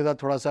जी भी इनके साथ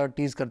थोड़ा सा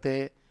टीज़ करते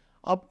हैं।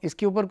 अब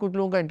इसके ऊपर कुछ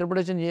लोगों का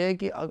इंटरप्रिटेशन ये है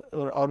कि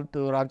और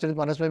तो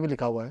रामचरितमानस में भी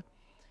लिखा हुआ है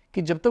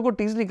कि जब तक वो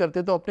टीज़ नहीं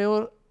करते तो अपने वो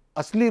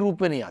असली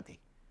रूप में नहीं आती।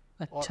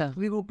 अच्छा,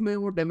 असली रूप में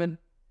वो डेमन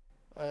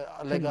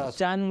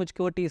जानबूझ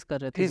के वो टीज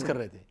कर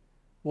रहे थे।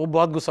 वो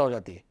बहुत गुस्सा हो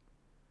जाती है,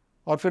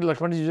 और फिर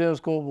लक्ष्मण जी जो है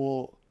उसको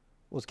वो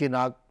उसकी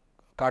नाक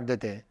काट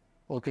देते हैं,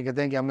 उसके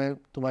कहते हैं कि हमें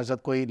तुम्हारे साथ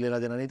कोई लेना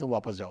देना नहीं, तुम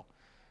वापस जाओ।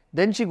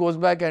 Then she goes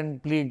back and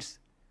pleads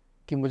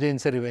कि मुझे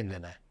इनसे रिवेंज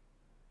लेना है।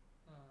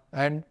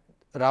 And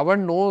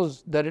Ravan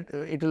knows that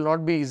it will not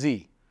be easy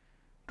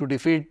to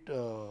defeat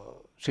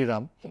Shri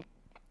Ram,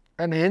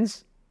 and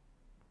hence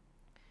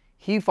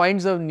he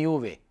finds a new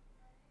way.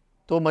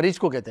 तो मरीच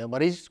को कहते हैं,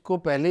 मरीच को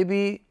पहले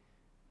भी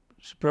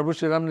प्रभु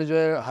श्री राम ने जो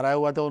है हराया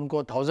हुआ था,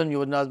 उनको 1000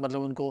 योजनास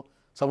मतलब उनको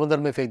समुद्र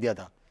में फेंक दिया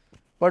था।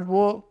 बट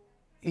वो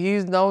he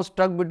is now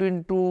stuck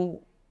between two,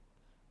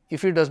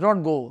 if he does not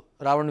go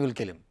Ravan will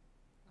kill him,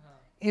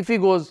 if he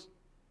goes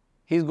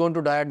he is going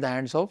to die at the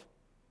hands of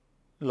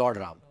Lord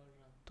Ram.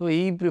 तो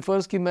ही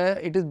प्रिफर्स कि मैं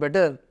it is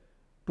better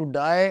to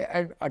die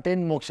and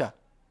attain moksha,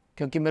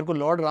 क्योंकि मेरे को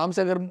Lord Ram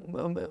से अगर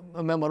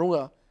मैं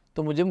मरूंगा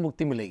तो मुझे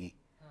मुक्ति मिलेगी।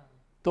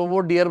 तो वो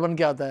डियर बन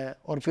के आता है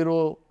और फिर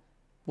वो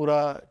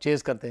पूरा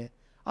चेस करते हैं।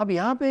 अब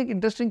यहाँ पे एक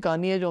इंटरेस्टिंग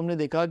कहानी है जो हमने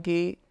देखा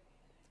कि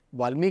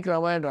वाल्मीकि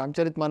रामायण,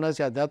 रामचरितमानस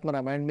या अध्यात्म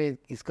रामायण में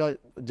इसका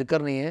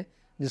जिक्र नहीं है,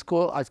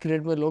 जिसको आज की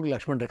डेट में लोग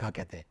लक्ष्मण रेखा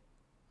कहते हैं।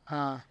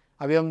 हाँ,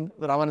 अभी हम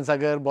रामानंद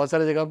सागर बहुत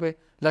सारे जगह पे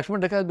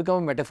Lakshman Rekha become a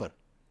metaphor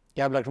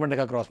कि आप लक्ष्मण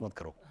रेखा क्रॉस मत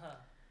करो।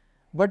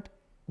 But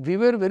we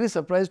were very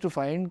surprise to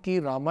find कि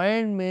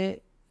रामायण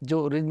में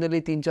जो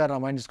ओरिजिनली 3-4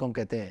 रामायण जिसको हम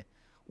कहते हैं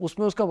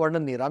उसमें उसका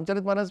वर्णन नहीं है।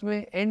 रामचरितमानस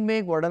में एंड में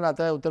एक वर्णन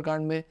आता है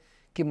उत्तरकांड में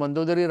कि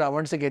मंदोदरी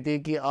रावण से कहती है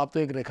कि आप तो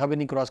एक रेखा भी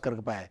नहीं क्रॉस कर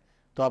पाए,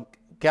 तो आप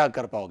क्या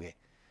कर पाओगे।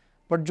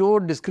 बट जो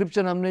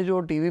डिस्क्रिप्शन हमने जो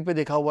टीवी पे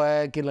देखा हुआ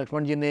है कि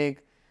लक्ष्मण जी ने एक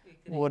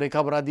वो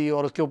रेखा बना दी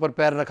और उसके ऊपर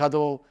पैर रखा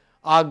तो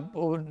आग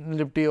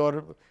लिपटी,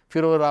 और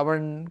फिर वो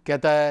रावण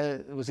कहता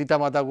है सीता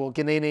माता को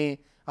कि नहीं नहीं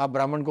आप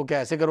ब्राह्मण को क्या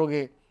ऐसे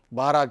करोगे,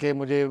 बाहर आके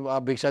मुझे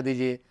आप भिक्षा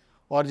दीजिए,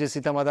 और जिस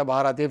सीता माता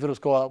बाहर आती है फिर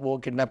उसको वो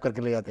किडनैप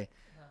करके ले जाते हैं।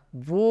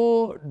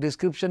 वो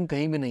डिस्क्रिप्शन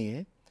कहीं भी नहीं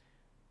है।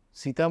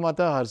 सीता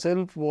माता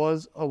हरसेल्फ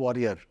वॉज अ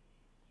वॉरियर।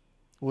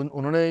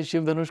 उन्होंने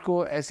शिव धनुष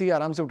को ऐसे ही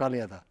आराम से उठा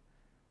लिया था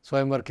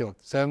स्वयंवर के वक्त,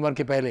 स्वयंवर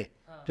के पहले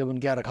जब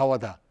उनके यहाँ रखा हुआ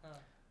था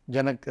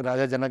जनक,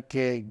 राजा जनक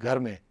के घर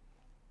में,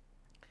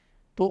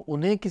 तो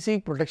उन्हें किसी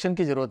प्रोटेक्शन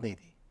की ज़रूरत नहीं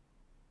थी।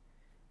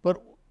 पर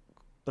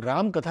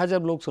राम कथा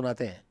जब लोग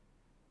सुनाते हैं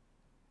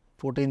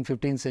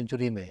 14-15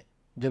 सेंचुरी में,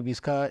 जब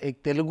इसका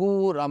एक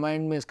तेलुगु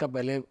रामायण में इसका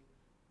पहले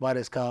बार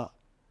इसका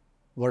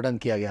वर्णन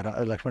किया गया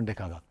लक्ष्मण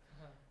रेखा का,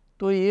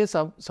 तो ये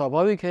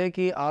स्वाभाविक है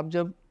कि आप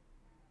जब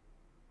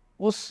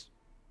उस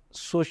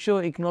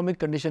सोशियो इकोनॉमिक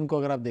कंडीशन को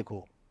अगर आप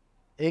देखो,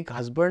 एक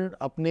हस्बैंड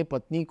अपने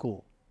पत्नी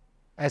को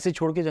ऐसे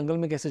छोड़ के जंगल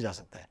में कैसे जा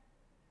सकता है।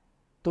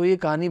 तो ये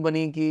कहानी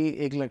बनी कि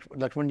एक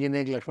लक्ष्मण जी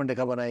ने एक लक्ष्मण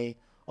रेखा बनाई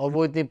और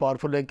वो इतनी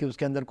पावरफुल है कि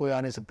उसके अंदर कोई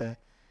आ नहीं सकता है।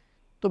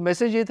 तो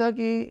मैसेज ये था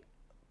कि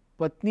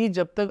पत्नी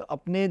जब तक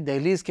अपने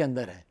दहलीज के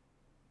अंदर है,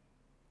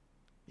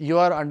 you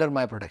are under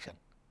my protection,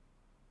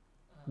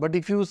 but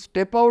if you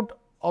step out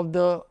of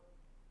the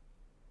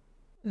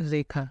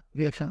रेखा,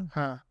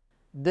 हाँ,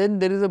 then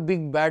there is a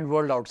big bad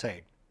world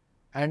outside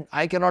and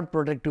I cannot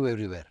protect you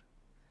everywhere.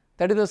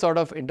 That is the sort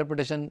of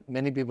interpretation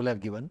many people have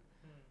given.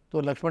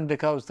 तो लक्ष्मण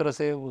रेखा उस तरह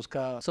से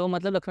उसका सो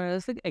मतलब लक्ष्मण रेखा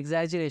से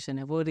exaggeration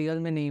है, वो रियल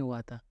में नहीं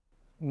हुआ था,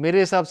 मेरे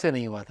हिसाब से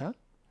नहीं हुआ था।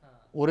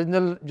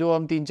 ओरिजिनल जो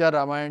हम 3-4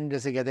 रामायण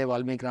जैसे कहते हैं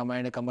वाल्मीकि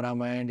रामायण, कम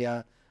रामायण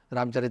या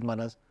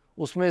रामचरितमानस,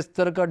 उसमें इस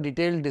तरह का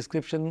डिटेल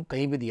डिस्क्रिप्शन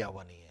कहीं भी दिया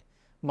हुआ नहीं है।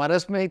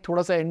 मानस में एक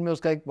थोड़ा सा एंड में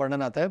उसका एक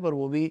वर्णन आता है, पर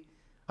वो भी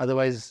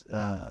अदरवाइज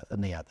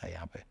नहीं आता है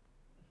यहाँ पे।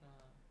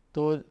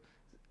 तो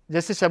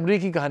जैसे शबरी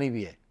की कहानी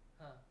भी है,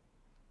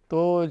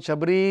 तो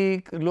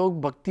शबरी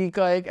लोग भक्ति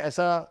का एक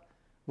ऐसा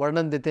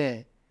वर्णन देते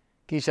हैं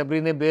कि शबरी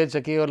ने बेर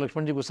चकी और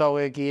लक्ष्मण जी गुस्सा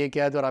हुए कि ये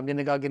क्या है, तो राम जी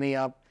ने कहा कि नहीं,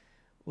 आप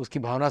उसकी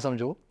भावना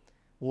समझो,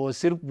 वो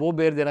सिर्फ वो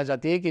बेर देना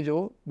चाहती है कि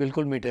जो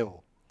बिल्कुल मीठे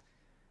हो।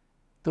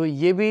 तो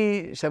ये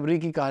भी शबरी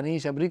की कहानी,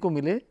 शबरी को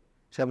मिले,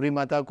 शबरी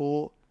माता को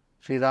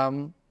श्री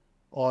राम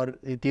और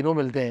ये तीनों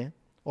मिलते हैं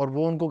और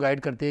वो उनको गाइड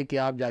करते हैं कि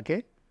आप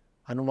जाके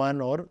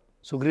हनुमान और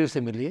सुग्रीव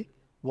से मिलिए,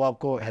 वो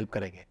आपको हेल्प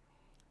करेंगे।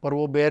 और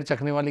वो बेर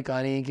चखने वाली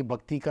कहानी है कि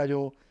भक्ति का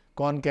जो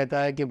कौन कहता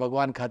है कि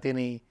भगवान खाते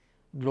नहीं,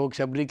 लोग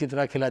शबरी की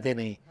तरह खिलाते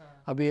नहीं।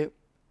 अब ये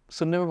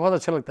सुनने में बहुत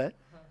अच्छा लगता है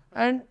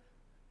एंड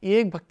ये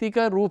एक भक्ति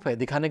का रूप है,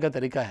 दिखाने का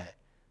तरीका है,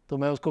 तो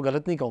मैं उसको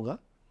गलत नहीं कहूँगा।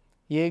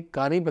 ये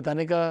कहानी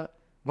बताने का,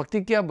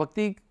 भक्ति क्या,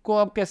 भक्ति को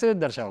आप कैसे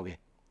दर्शाओगे,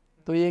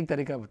 तो ये एक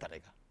तरीका बताने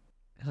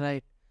का।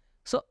 राइट।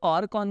 सो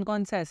और कौन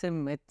कौन से ऐसे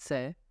मिथ्स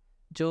है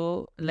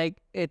जो like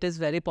it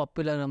is very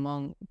popular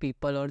among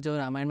people और जो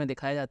रामायण में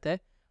दिखाया जाता है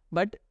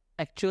बट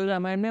एक्चुअल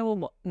रामायण में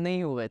वो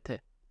नहीं हुए थे?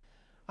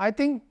 आई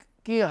थिंक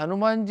कि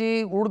हनुमान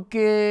जी उड़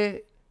के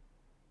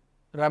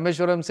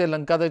रामेश्वरम से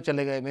लंका तक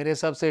चले गए, मेरे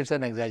हिसाब से it's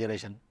an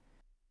exaggeration.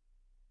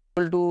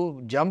 To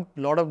jump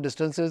lot of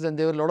distances and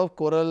there were a lot of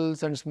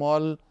corals and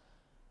small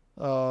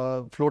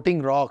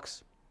floating rocks.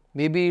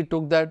 Maybe he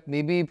took that,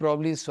 maybe he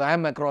probably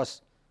swam across,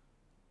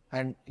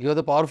 and you're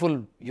the powerful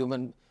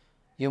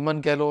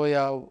human कह लो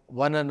या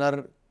one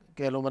another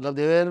कह लो, मतलब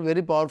they were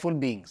very powerful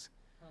beings.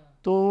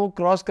 तो वो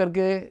cross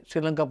करके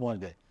श्रीलंका पहुंच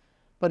गए.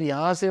 पर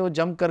यहाँ से वो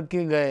जंप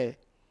करके गए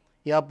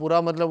या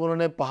पूरा मतलब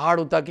उन्होंने पहाड़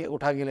उठा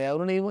के लाया,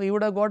 उन्होंने he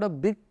would have got a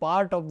big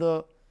part of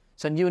the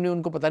संजीवनी,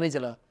 उनको पता नहीं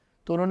चला,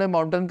 तो उन्होंने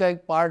माउंटेन का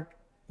एक पार्ट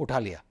उठा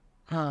लिया.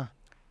 हाँ,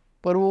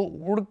 पर वो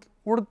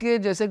उड़ के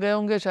जैसे गए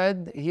होंगे,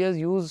 शायद he has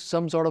use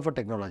some sort of a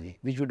technology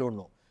which we don't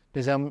know.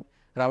 जैसे हम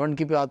रावण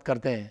की बात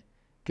करते हैं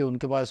कि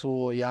उनके पास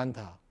वो यान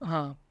था,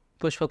 हाँ,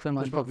 पुष्पक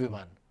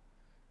विमान.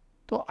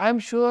 तो I am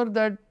sure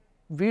that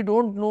we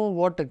don't know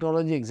what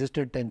technology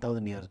existed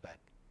 10,000 years back.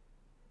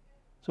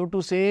 So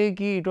to से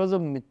कि इट वॉज अ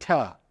मिथ्या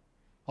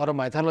और अ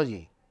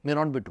mythology may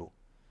not be true.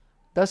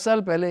 10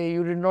 साल पहले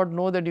you did not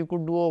know that you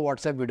could do a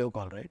WhatsApp video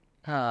call, right?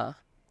 हाँ,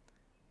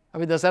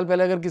 अभी 10 साल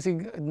पहले अगर किसी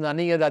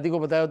नानी या दादी को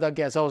बताया होता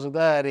कि ऐसा हो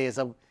सकता है, अरे ये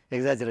सब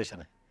एग्जैजरेशन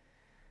है.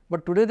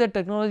 But today that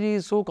technology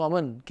is so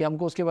common कि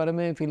हमको उसके बारे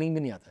में फीलिंग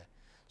भी नहीं आता है.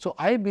 So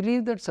I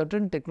believe that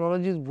certain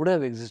technologies would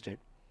have existed,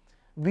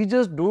 we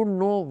just don't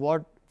know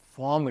what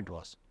form it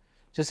was.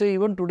 जैसे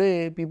even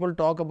today people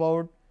talk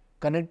about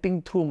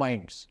connecting through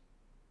minds,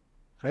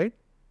 right?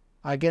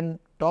 I can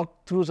talk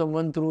through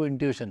someone through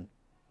intuition.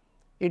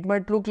 It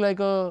might look like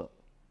a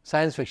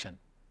science fiction,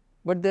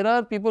 but there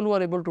are people who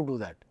are able to do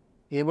that,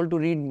 able to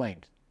read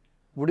minds.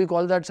 Would you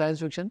call that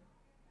science fiction?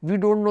 We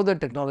don't know the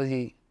technology,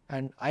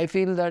 and I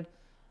feel that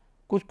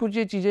कुछ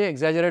ये चीज़ें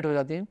exaggerate हो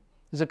जाती हैं.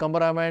 जैसे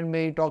कंबर रामायण में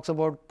he talks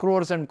about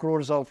crores and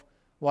crores of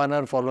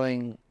वानर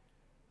following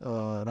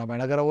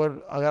रामायण.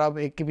 अगर आप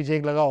एक के पीछे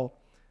एक लगाओ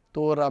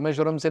तो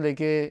रामेश्वरम से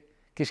लेके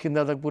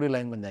किष्किंधा तक पूरी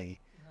लाइन बन जाएगी.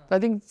 So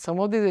I think some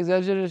of these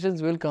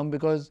exaggerations will come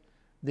because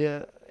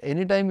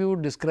anytime you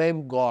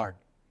describe God,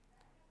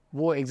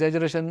 वो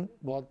एग्जैजरेशन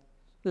बहुत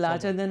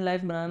लार्जर देन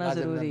लाइफ बनाना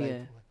जरूरी है.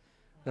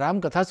 राम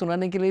कथा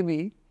सुनाने के लिए भी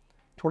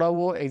थोड़ा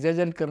वो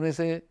एग्जैजरेट करने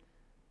से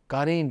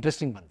कहानी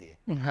इंटरेस्टिंग बनती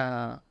है.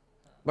 हाँ,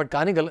 बट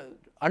कहानी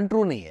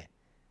अनट्रू नहीं है,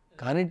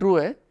 कहानी ट्रू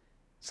है.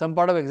 सम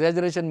पार्ट ऑफ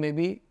एग्जैजरेशन में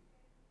B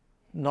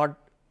not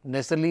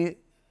necessarily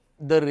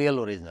the real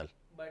original.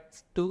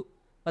 But to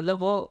मतलब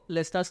वो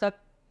लिसनर्स का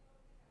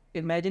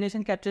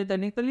इमेजिनेशन कैप्चर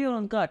करने के लिए और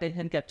उनका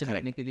अटेंशन कैप्चर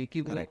करने के लिए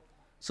कि वो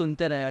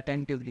सुनते रहे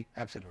attentively.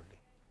 Absolutely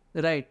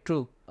right,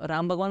 true.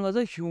 Ram भगवान वाज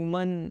अ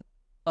ह्यूमन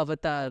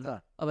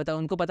अवतार.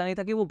 उनको पता नहीं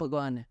था कि वो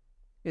भगवान है.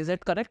 Is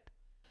that correct?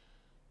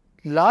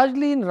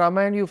 Largely in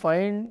Ramayan you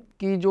find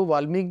कि जो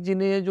वाल्मीकि जी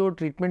ने जो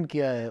ट्रीटमेंट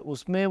किया है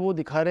उसमें वो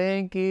दिखा रहे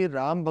हैं कि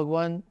राम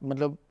भगवान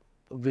मतलब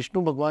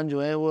विष्णु भगवान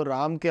जो है वो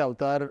राम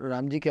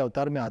जी के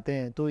अवतार में आते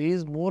हैं, तो he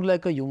is more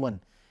like a human.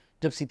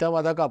 जब सीता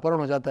माता का अपहरण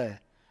हो जाता है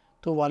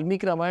तो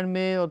वाल्मीकि रामायण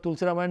में और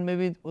तुलसी रामायण में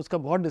भी उसका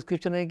बहुत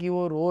डिस्क्रिप्शन है कि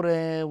वो रो रहे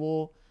हैं,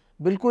 वो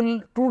बिल्कुल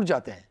टूट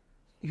जाते हैं.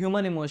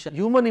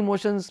 ह्यूमन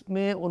इमोशंस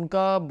में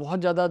उनका बहुत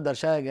ज़्यादा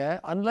दर्शाया गया है,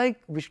 अनलाइक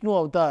विष्णु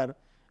अवतार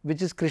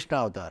विच इज़ कृष्णा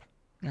अवतार.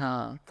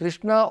 हाँ,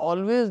 कृष्णा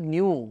ऑलवेज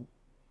न्यू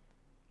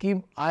कि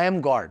आई एम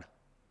गॉड,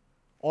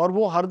 और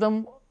वो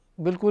हरदम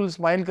बिल्कुल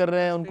स्माइल कर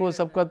रहे हैं. उनको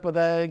सबका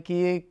पता है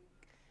कि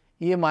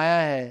ये माया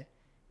है,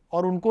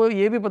 और उनको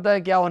ये भी पता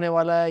है क्या होने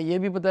वाला है, ये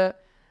भी पता है.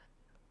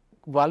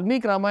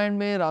 वाल्मीकि रामायण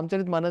में,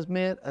 रामचरितमानस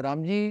में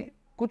राम जी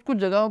कुछ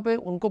जगहों पे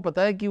उनको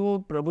पता है कि वो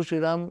प्रभु श्री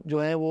राम जो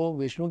है वो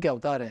विष्णु के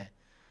अवतार हैं,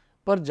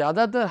 पर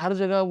ज़्यादातर हर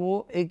जगह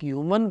वो एक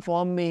ह्यूमन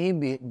फॉर्म में ही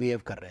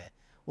बिहेव कर रहे हैं.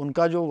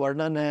 उनका जो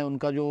वर्णन है,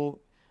 उनका जो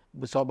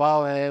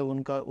स्वभाव है,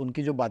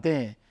 उनकी जो बातें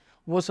हैं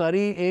वो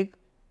सारी एक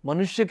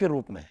मनुष्य के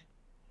रूप में है.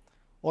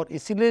 और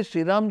इसीलिए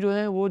श्री राम जो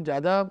है वो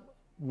ज़्यादा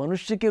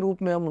मनुष्य के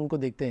रूप में हम उनको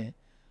देखते हैं.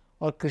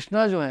 और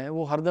कृष्णा जो है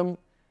वो हरदम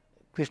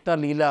कृष्णा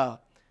लीला,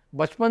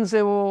 बचपन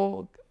से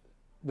वो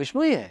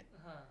विष्णु ही है,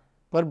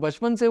 पर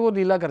बचपन से वो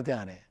लीला करते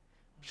आ रहे हैं.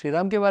 श्री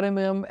राम के बारे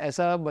में हम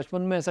ऐसा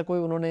बचपन में ऐसा कोई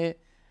उन्होंने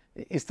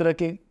इस तरह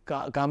के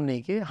काम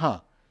नहीं किए.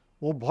 हाँ,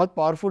 वो बहुत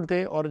पावरफुल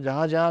थे और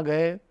जहाँ जहाँ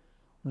गए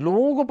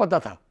लोगों को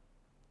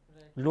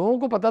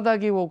पता था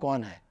कि वो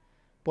कौन है,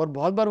 पर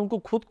बहुत बार उनको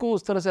खुद को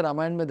उस तरह से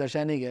रामायण में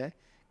दर्शाया नहीं गया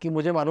कि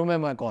मुझे मालूम है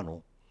मैं कौन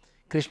हूँ.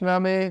 कृष्णा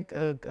में,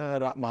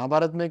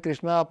 महाभारत में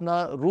कृष्णा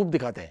अपना रूप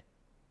दिखाते हैं,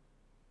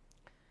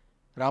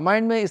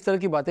 रामायण में इस तरह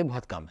की बातें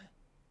बहुत कम है.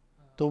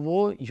 तो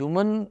वो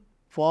ह्यूमन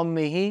फॉर्म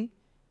में ही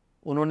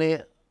उन्होंने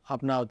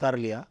अपना अवतार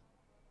लिया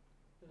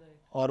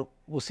और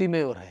उसी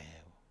में वो रहे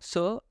हैं.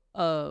 सो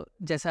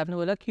जैसे आपने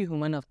बोला कि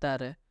ह्यूमन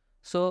अवतार है,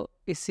 सो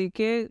इसी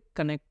के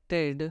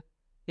कनेक्टेड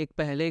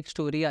एक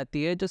स्टोरी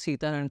आती है जो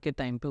सीता हरण के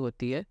टाइम पे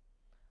होती है.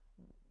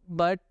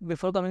 But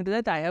before coming to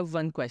that I have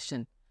one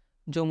question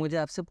जो मुझे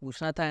आपसे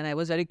पूछना था, and I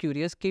was very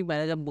curious कि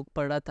मैंने जब बुक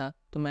पढ़ रहा था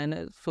तो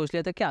मैंने सोच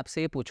लिया था कि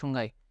आपसे ये पूछूंगा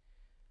ही.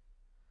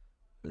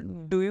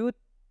 Do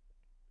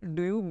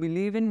you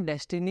believe in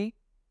destiny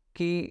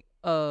कि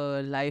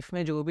लाइफ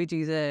में जो भी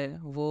चीज़ें है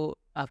वो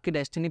आपकी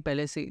डेस्टिनी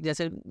पहले से,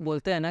 जैसे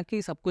बोलते हैं ना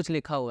कि सब कुछ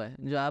लिखा हुआ है,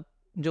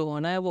 जो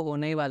होना है वो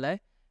होने ही वाला है,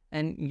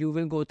 and you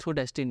will go through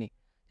destiny.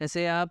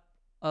 जैसे आप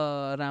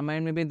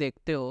रामायण में भी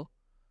देखते हो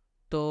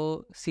तो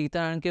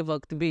सीताहरण के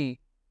वक्त भी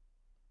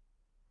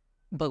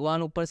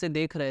भगवान ऊपर से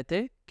देख रहे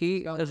थे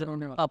कि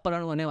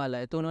अपहरण होने वाला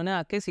है, तो उन्होंने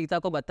आके सीता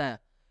को बताया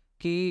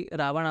कि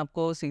रावण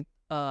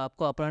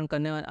आपको अपहरण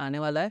करने आने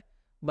वाला है,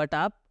 बट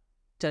आप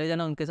चले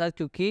जाना उनके साथ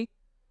क्योंकि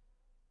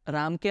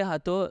राम के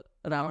हाथों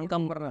रावण का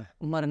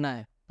मरना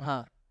है।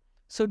 हाँ,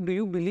 सो डू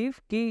यू बिलीव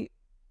कि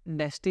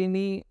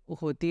डेस्टिनी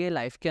होती है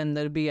लाइफ के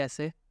अंदर भी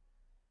ऐसे?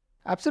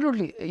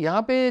 एब्सोल्युटली।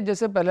 यहाँ पे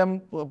जैसे पहले हम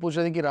पूछ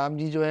रहे थे कि राम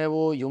जी जो है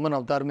वो ह्यूमन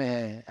अवतार में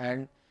है,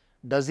 and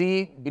does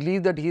he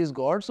believe that he is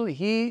God? So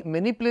he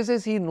many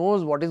places he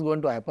knows what is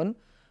going to happen,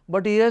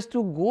 but he has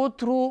to go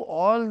through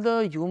all the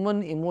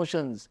human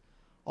emotions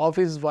of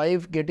his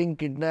wife getting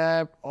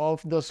kidnapped,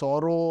 of the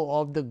sorrow,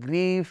 of the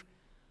grief,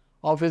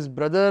 of his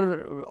brother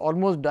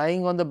almost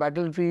dying on the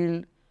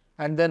battlefield,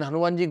 and then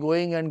Hanuman ji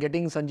going and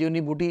getting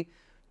Sanjeevani booty.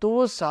 तो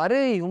वो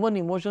सारे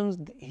human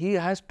emotions he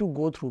has to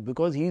go through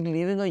because he is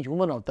living a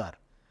human avatar.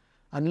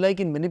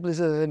 Unlike in many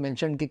places as I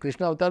mentioned कि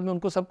कृष्णा अवतार में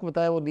उनको सबको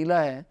पता है वो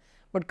लीला है,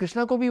 बट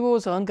कृष्णा को भी वो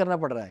सहन करना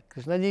पड़ रहा है।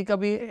 कृष्णा जी का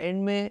भी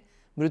एंड में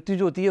मृत्यु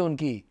जो होती है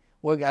उनकी,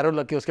 वो एक एरो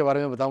लग के, उसके बारे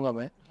में बताऊंगा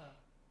मैं।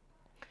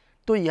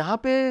 तो यहाँ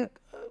पे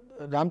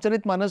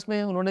रामचरितमानस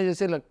में उन्होंने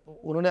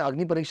उन्होंने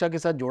अग्नि परीक्षा के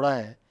साथ जोड़ा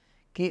है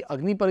कि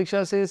अग्नि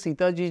परीक्षा से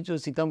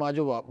सीता माँ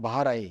जो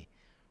बाहर आई,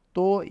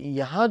 तो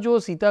यहाँ जो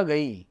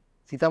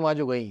सीता माँ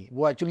जो गई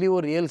वो एक्चुअली वो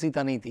रियल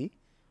सीता नहीं थी,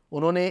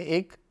 उन्होंने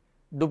एक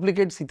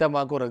डुप्लीकेट सीता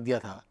माँ को रख दिया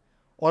था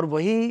और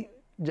वही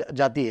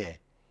जाती है।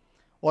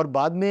 और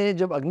बाद में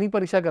जब अग्नि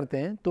परीक्षा करते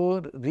हैं तो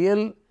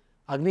रियल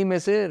अग्नि में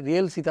से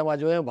रियल सीता माँ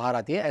जो है बाहर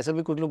आती है, ऐसा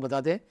भी कुछ लोग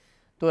बताते हैं।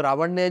 तो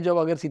रावण ने जब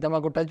अगर सीता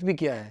माँ को टच भी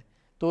किया है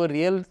तो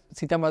रियल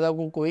सीता माता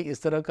को कोई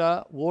इस तरह का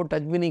वो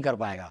टच भी नहीं कर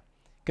पाएगा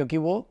क्योंकि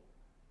वो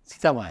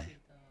सीता माँ है।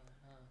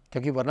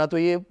 क्योंकि वरना तो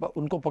ये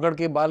उनको पकड़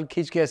के बाल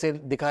खींच के ऐसे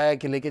दिखाया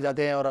कि लेके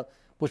जाते हैं और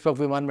पुष्पक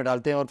विमान में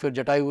डालते हैं और फिर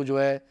जटायु जो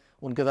है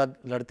उनके साथ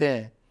लड़ते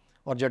हैं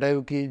और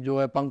जटायु की जो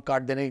है पंख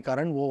काट देने के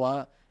कारण वो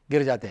वहाँ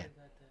गिर जाते हैं।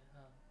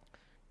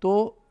 तो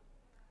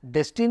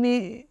destiny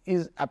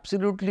is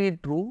absolutely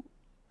true,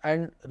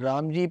 and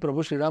Ram ji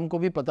प्रभु श्री राम को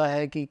भी पता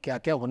है कि क्या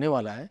क्या होने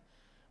वाला है,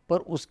 पर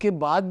उसके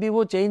बाद भी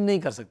वो चेंज नहीं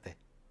कर सकते।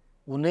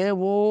 उन्हें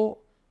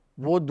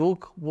वो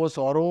दुख, वो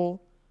सौरो,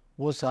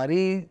 वो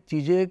सारी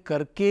चीज़ें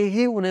करके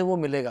ही उन्हें वो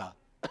मिलेगा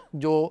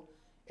जो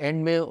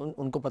एंड में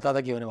उनको पता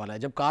था कि होने वाला है।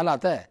 जब काल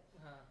आता है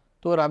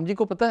तो राम जी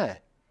को पता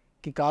है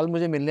कि काल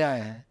मुझे मिलने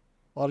आया है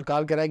और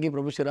काल कह रहा है कि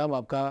प्रभु श्री राम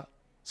आपका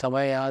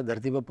समय यहाँ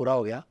धरती पर पूरा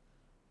हो गया,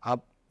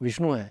 आप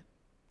विष्णु हैं,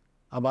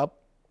 अब आप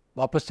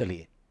वापस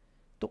चलिए।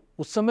 तो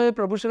उस समय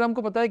प्रभु श्री राम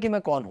को पता है कि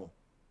मैं कौन हूँ,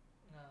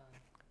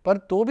 पर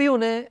तो भी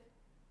उन्हें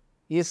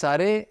ये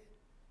सारे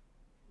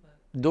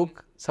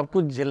दुख सब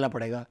कुछ झेलना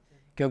पड़ेगा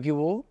क्योंकि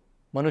वो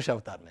मनुष्य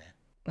अवतार में है।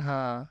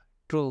 हाँ,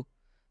 ट्रू।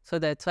 सो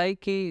दैट्स वाई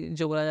कि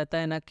जो बोला जाता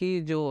है ना कि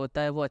जो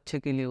होता है वो अच्छे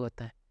के लिए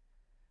होता है,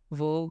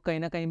 वो कहीं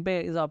ना कहीं पे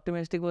is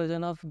optimistic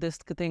version of this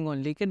thing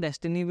only कि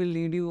destiny will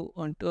lead you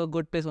on to a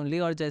good place only.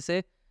 और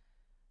जैसे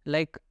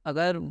लाइक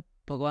अगर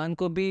भगवान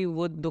को भी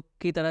वो दुख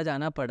की तरह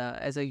जाना पड़ा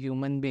एज अ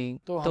ह्यूमन बीइंग,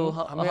 तो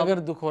हमें अगर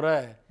दुख हो रहा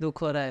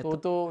है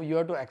तो you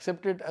have to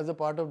accept it as a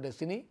part of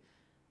destiny.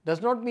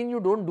 Does not mean you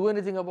don't do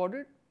anything about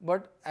it,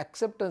 but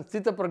acceptance,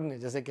 स्थितप्रज्ञ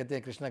जैसे कहते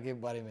हैं कृष्णा के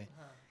बारे में,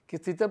 कि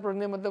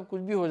स्थितप्रज्ञ मतलब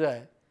कुछ भी हो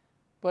जाए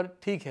पर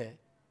ठीक है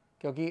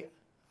क्योंकि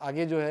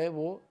आगे जो है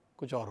वो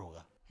कुछ और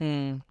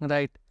होगा।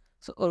 राइट।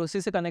 सो और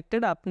उसी से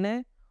कनेक्टेड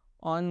आपने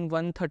ऑन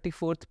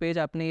 134th पेज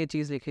आपने ये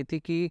चीज़ लिखी थी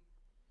कि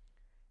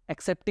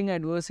accepting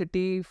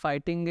adversity,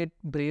 fighting it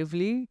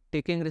bravely,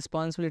 taking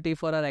responsibility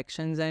for our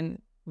actions and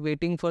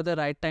waiting for the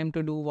right time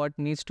to do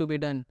what needs to be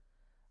done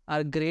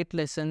are great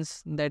lessons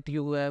that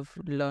you have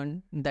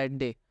learned that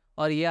day.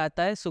 और ये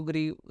आता है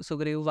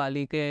सुग्रीव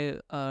वाली के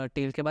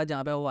tell के बाद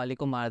जहाँ पे वो वाली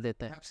को मार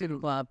देता है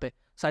वहाँ पे।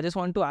 सो I just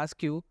want to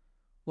ask you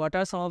what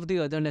are some of the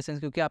other lessons,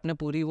 क्योंकि आपने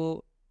पूरी वो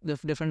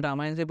डिफरेंट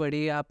रामायण से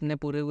पढ़ी है, आपने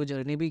पूरे वो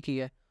जर्नी भी की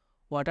है।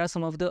 What are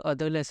some of the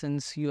other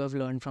lessons you have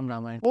learned from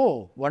Ramayana?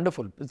 Oh,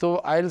 wonderful. So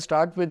I'll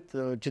start with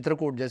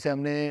Chitrakoot. जैसे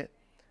हमने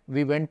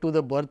we went to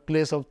the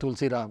birthplace of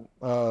Tulsi Ram,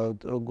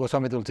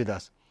 Goswami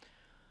Tulsidas.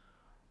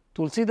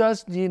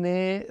 Tulsidas ji ने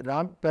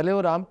पहले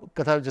वो राम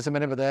कथा, जैसे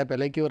मैंने बताया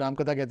पहले कि वो राम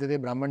कथा कहते थे,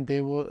 ब्राह्मण थे,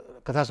 वो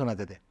कथा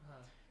सुनाते थे।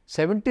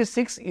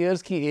 76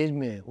 ईयर्स की एज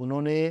में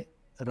उन्होंने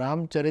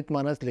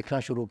रामचरितमानस लिखना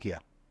शुरू किया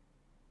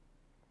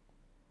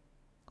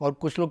और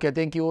कुछ लोग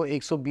कहते हैं कि वो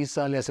 120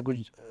 साल ऐसे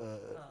कुछ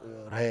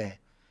रहे हैं।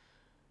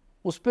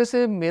 उस पे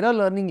से मेरा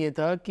लर्निंग ये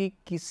था कि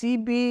किसी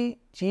भी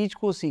चीज़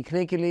को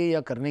सीखने के लिए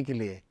या करने के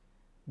लिए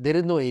there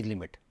is no age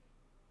limit.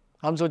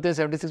 हम सोचते हैं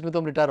 76 में तो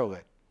हम रिटायर हो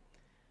गए,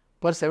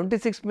 पर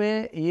 76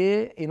 में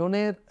ये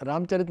इन्होंने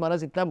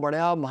रामचरितमानस इतना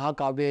बड़ा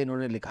महाकाव्य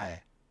इन्होंने लिखा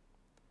है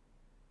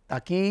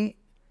ताकि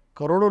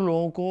करोड़ों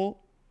लोगों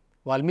को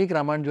वाल्मीकि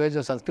रामायण जो है,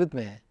 जो संस्कृत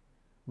में है,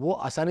 वो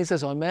आसानी से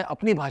समझ में आए,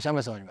 अपनी भाषा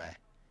में समझ में आए।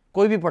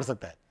 कोई भी पढ़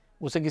सकता है,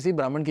 उसे किसी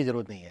ब्राह्मण की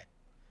ज़रूरत नहीं है।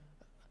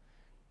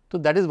 तो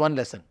दैट इज़ वन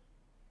लेसन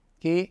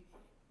कि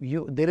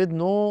there is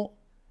no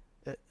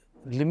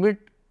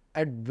limit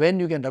at when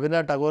you can.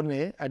 Rabindranath Tagore ने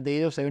at the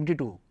age of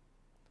 72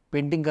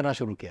 painting करना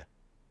शुरू किया।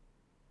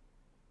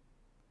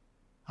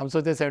 हम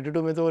सोचते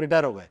 72 में तो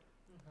रिटायर हो गए।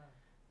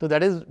 तो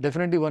that is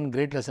definitely one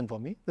great lesson for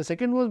me. The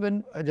second was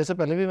when, जैसे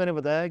पहले भी मैंने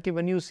बताया कि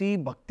व्हेन यू सी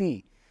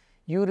भक्ति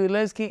यू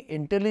रियलाइज कि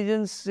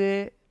इंटेलिजेंस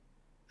से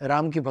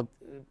राम की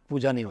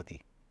पूजा नहीं होती।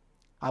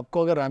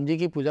 आपको अगर राम जी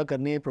की पूजा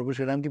करनी है, प्रभु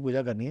श्री राम की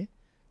पूजा करनी है,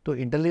 तो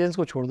इंटेलिजेंस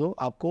को छोड़ दो,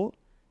 आपको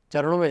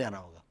चरणों में जाना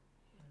होगा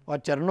और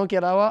चरणों के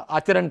अलावा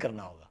आचरण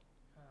करना होगा।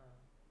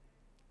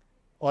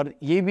 और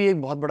ये भी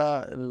एक बहुत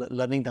बड़ा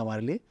लर्निंग था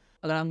हमारे लिए।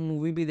 अगर हम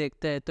मूवी भी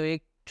देखते हैं तो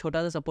एक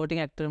छोटा सा सपोर्टिंग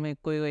एक्टर में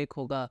कोई एक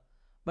होगा,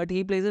 but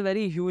he plays a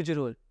very huge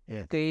role.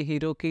 कि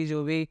हीरो की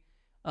जो भी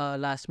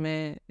लास्ट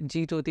में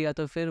जीत होती है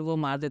तो फिर वो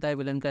मार देता है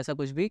विलन का, ऐसा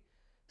कुछ भी।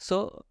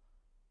 सो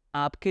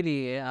आपके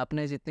लिए,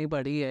 आपने जितनी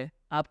पढ़ी है,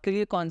 आपके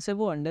लिए कौन से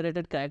वो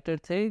अंडररेटेड कैरेक्टर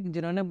थे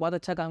जिन्होंने बहुत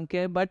अच्छा काम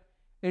किया है but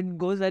it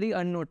goes very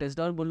unnoticed,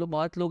 और बोलो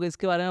बहुत लोग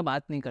इसके बारे में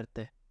बात नहीं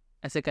करते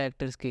ऐसे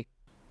कैरेक्टर्स की?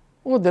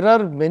 वो there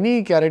are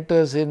many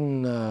characters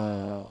in,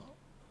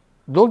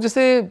 लोग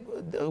जैसे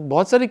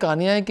बहुत सारी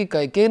कहानियाँ हैं कि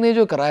कैकेयी ने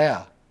जो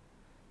कराया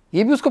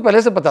ये भी उसको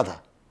पहले से पता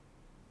था।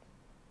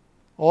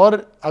 और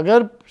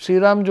अगर श्री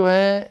राम जो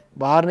है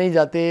बाहर नहीं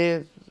जाते,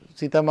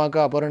 सीता माँ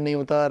का अपहरण नहीं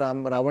होता,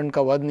 रावण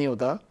का वध नहीं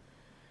होता,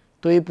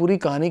 तो ये पूरी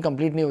कहानी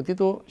कंप्लीट नहीं होती।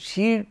 तो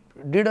she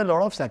did a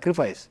lot of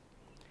sacrifice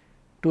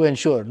to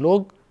ensure.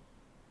 लोग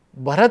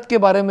भरत के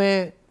बारे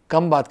में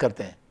कम बात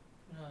करते हैं,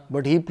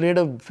 but he played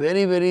a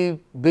very very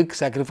big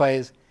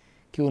sacrifice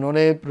कि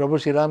उन्होंने प्रभु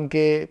श्री राम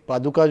के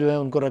पादुका जो है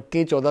उनको रख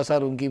के 14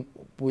 साल उनकी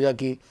पूजा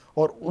की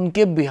और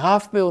उनके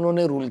बिहाफ पे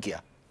उन्होंने रूल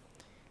किया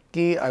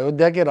कि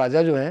अयोध्या के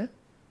राजा जो हैं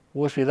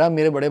वो श्री राम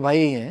मेरे बड़े भाई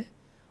ही हैं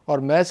और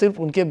मैं सिर्फ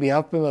उनके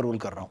बिहाफ पे मैं रूल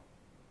कर रहा हूँ।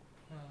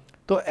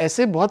 तो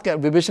ऐसे बहुत,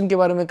 विभीषण के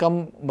बारे में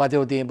कम बातें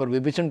होती हैं पर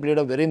Vibhishan played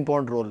a very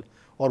important role.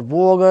 और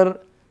वो अगर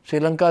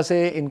श्रीलंका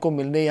से इनको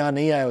मिलने यहाँ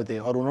नहीं आए होते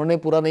और उन्होंने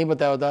पूरा नहीं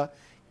बताया होता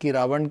कि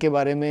रावण के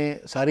बारे में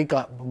सारी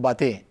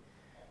बातें,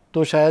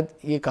 तो शायद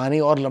ये कहानी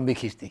और लंबी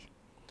खींचती।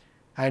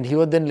 And he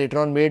was then later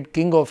on made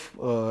king of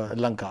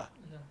Lanka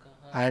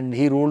and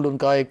he ruled,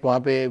 उनका एक वहाँ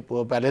पे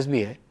पैलेस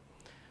भी है।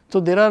 तो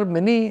there are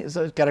many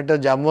character.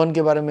 Jamwan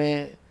के बारे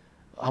में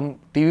हम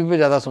टीवी पे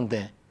ज़्यादा सुनते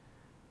हैं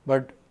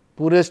बट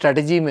पूरे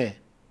स्ट्रैटेजी में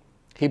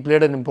he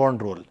played an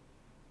important role.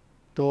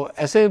 तो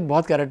ऐसे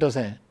बहुत कैरेक्टर्स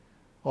हैं।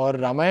 और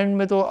रामायण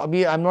में तो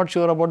अभी I am not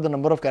sure about the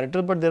number of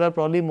characters but there are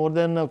probably more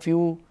than a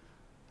few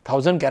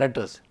thousand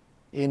characters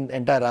in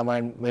entire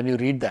Ramayan when you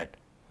read that.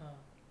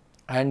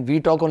 And we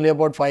talk only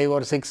about 5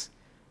 or 6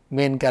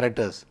 main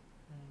characters,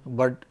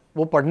 but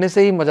वो पढ़ने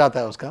से ही मज़ा आता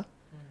है उसका।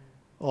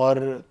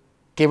 और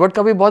केवट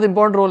का भी बहुत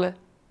इंपॉर्टेंट रोल है।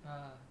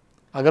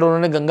 अगर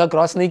उन्होंने गंगा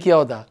क्रॉस नहीं किया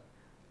होता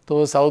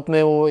तो साउथ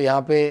में वो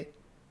यहाँ पे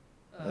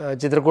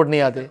चित्रकूट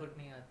नहीं आते।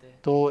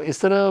 तो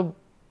इस तरह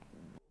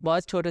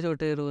बहुत छोटे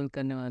छोटे रोल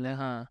करने वाले हैं।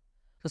 हाँ,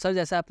 तो सर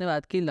जैसे आपने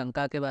बात की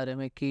लंका के बारे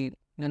में कि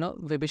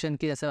विभीषण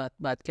की, जैसे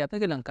बात की आपने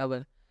कि लंका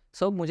पर,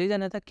 सो मुझे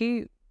जानना था कि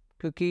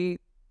क्योंकि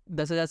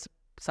 10,000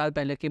 साल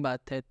पहले की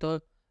बात है तो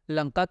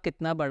लंका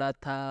कितना बड़ा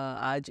था,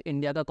 आज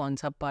इंडिया का कौन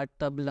सा पार्ट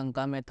तब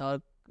लंका में था,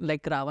 और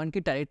लाइक रावण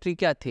की टेरिटरी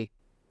क्या थी?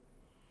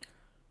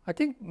 आई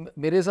थिंक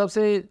मेरे हिसाब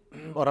से,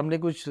 और हमने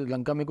कुछ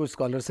लंका में कुछ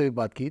स्कॉलर से भी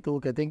बात की, तो वो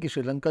कहते हैं कि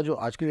श्रीलंका जो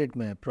आज की डेट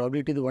में है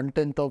probability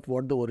 1/10 of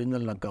what the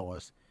original Lanka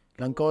was.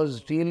 Lanka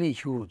was really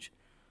huge.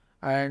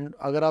 And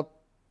अगर आप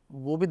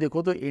वो भी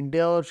देखो तो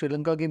इंडिया और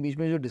श्रीलंका के बीच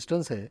में जो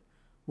डिस्टेंस है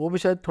वो भी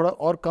शायद थोड़ा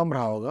और कम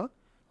रहा होगा।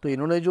 तो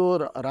इन्होंने जो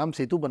राम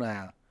सेतु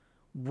बनाया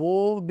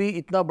वो भी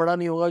इतना बड़ा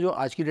नहीं होगा जो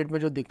आज की डेट में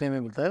जो दिखने में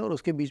मिलता है। और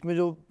उसके बीच में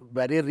जो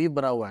बैरियर रीफ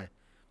बना हुआ है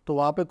तो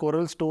वहाँ पे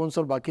कोरल स्टोन्स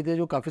और बाकी थे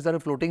जो काफ़ी सारे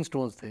फ्लोटिंग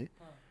स्टोन्स थे,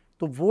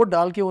 तो वो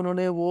डाल के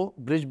उन्होंने वो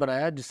ब्रिज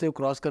बनाया जिससे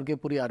क्रॉस करके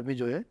पूरी आर्मी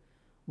जो है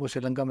वो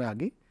श्रीलंका में आ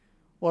गई।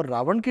 और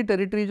रावण की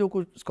टेरिटरी जो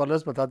कुछ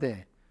स्कॉलर्स बताते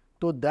हैं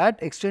तो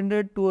that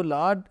extended to a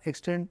large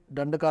extent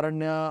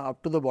Dandakaranya up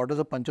to the borders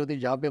of Panchavati,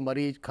 जहाँ पे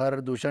मरीच, खर,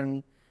 दूषण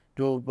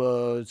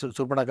जो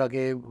सुर्पणखा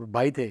के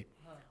भाई थे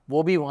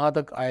वो भी वहाँ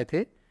तक आए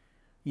थे।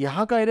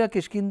 यहाँ का एरिया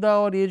किष्किंधा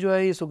और ये जो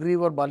है ये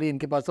सुग्रीव और बाली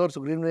इनके पास था। और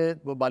सुग्रीव ने,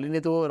 बाली ने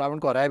तो रावण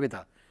को हराया भी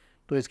था,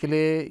 तो इसके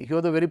लिए he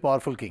was a very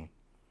powerful king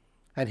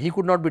and he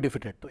could not be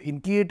defeated. तो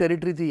इनकी ये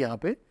टेरिटरी थी यहाँ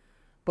पे।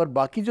 पर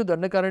बाकी जो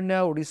दंडकारण्य,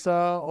 उड़ीसा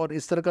और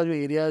इस तरह का जो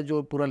एरिया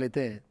जो पूरा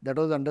लेते हैं दैट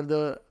वाज अंडर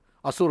द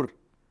असुर,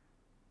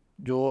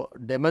 जो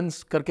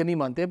डेमन्स करके नहीं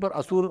मानते पर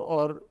असुर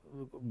और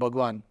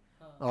भगवान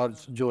और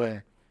जो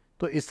है,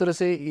 तो इस तरह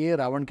से ये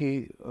रावण की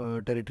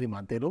टेरिटरी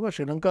मानते हैं लोग। और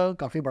श्रीलंका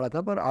काफ़ी बड़ा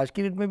था, पर आज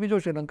की डेट में भी जो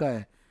श्रीलंका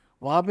है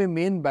वहाँ पे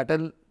main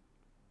battle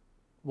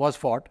was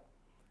fought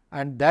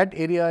and that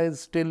area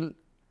is still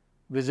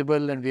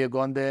visible and we have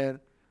gone there।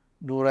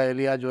 नूरा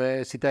एलिया जो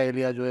है, सीता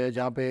एलिया जो है,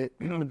 जहाँ पे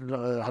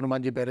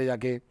हनुमान जी पहले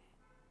जाके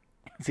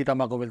सीता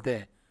माँ को मिलते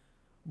हैं,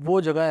 वो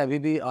जगह अभी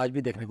भी आज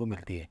भी देखने को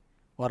मिलती है।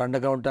 और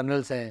अंडरग्राउंड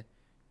टनल्स हैं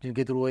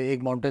जिनके थ्रू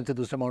एक माउंटेन से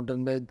दूसरे माउंटेन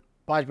में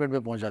 5 मिनट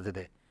में पहुँच जाते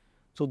थे।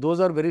 सो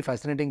those are very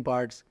fascinating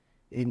parts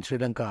in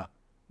Sri Lanka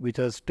which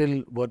are still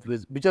worth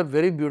which are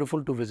very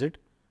beautiful to visit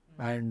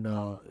and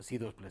see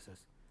those places।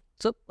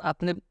 सो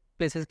आपने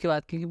प्लेसेस की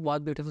बात की कि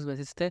बहुत ब्यूटीफुल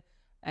प्लेसेस थे,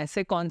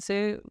 ऐसे कौन से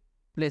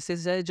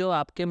प्लेसेस है जो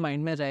आपके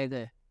माइंड में रह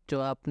गए, जो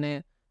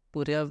आपने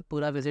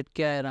पूरा विजिट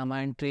किया है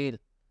रामायण ट्रेल,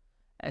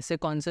 ऐसे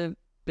कौन से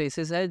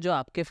प्लेसेस है जो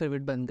आपके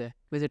फेवरेट बन गए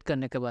विजिट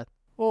करने के बाद?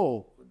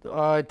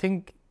 I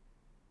think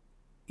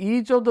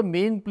each of the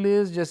main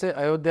place, जैसे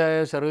अयोध्या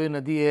है, सरयू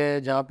नदी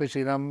है जहाँ पे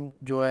श्री राम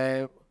जो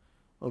है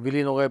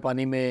विलीन हो गए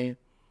पानी में।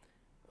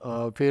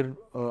 फिर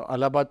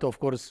इलाहाबाद तो ऑफ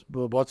कोर्स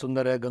बहुत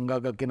सुंदर है, गंगा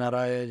का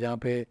किनारा है जहाँ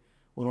पे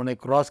उन्होंने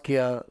क्रॉस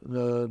किया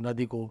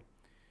नदी को।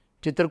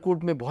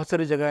 चित्रकूट में बहुत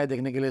सारी जगह है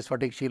देखने के लिए,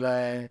 स्फटिक शिला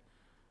है,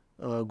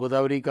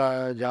 गोदावरी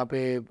का जहाँ पे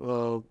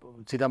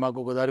सीता माँ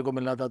को गोदावरी को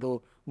मिलना था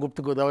तो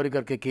गुप्त गोदावरी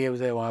करके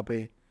केव्स है वहाँ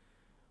पे।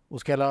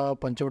 उसके अलावा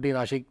पंचवटी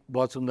नासिक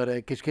बहुत सुंदर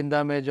है।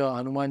 किष्किंधा में जो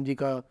हनुमान जी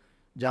का,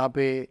 जहाँ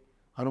पे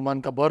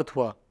हनुमान का बर्थ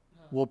हुआ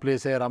वो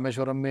प्लेस है।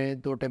 रामेश्वरम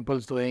में तो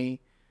टेम्पल्स तो हैं ही।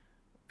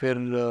 फिर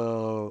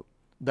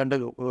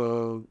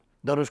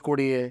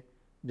धनुषकोडी है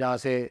जहाँ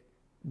से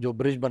जो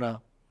ब्रिज बना।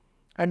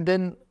 And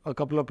then a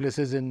couple of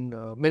places in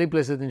many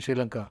places in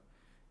Sri Lanka.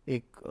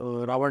 एक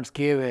रावण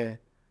केव है,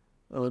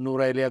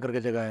 नूरा एलिया करके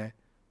जगह है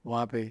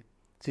वहाँ पे,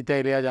 सीता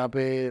एलिया जहाँ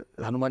पे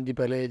हनुमान जी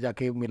पहले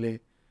जाके मिले।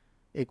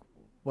 एक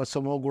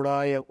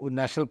वसमोगुड़ा या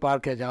नेशनल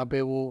पार्क है जहाँ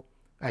पे वो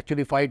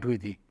एक्चुअली फाइट हुई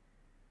थी।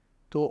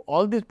 तो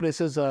all this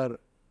places are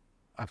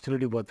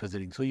absolutely worth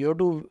visiting. So you have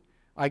to,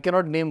 I can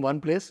not name one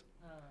place,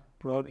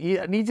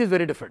 each is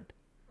very different,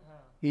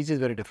 each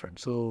is very different.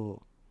 सो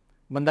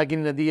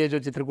मंदाकिनी नदी है जो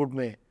चित्रकूट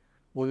में,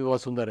 वो भी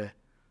बहुत सुंदर है।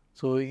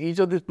 So each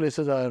of this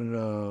places are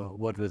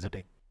worth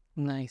visiting.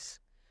 Nice.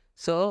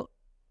 सो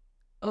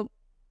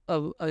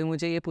अब अभी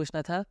मुझे ये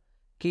पूछना था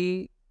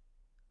कि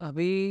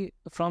अभी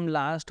फ्रॉम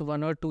लास्ट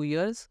 1 or 2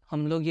 years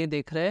हम लोग ये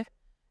देख रहे हैं,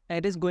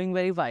 it is going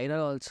very viral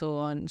also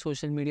on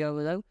social media,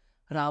 मतलब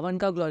रावण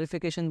का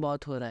ग्लोरिफिकेशन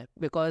बहुत हो रहा है।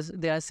 बिकॉज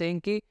दे आर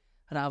सेइंग कि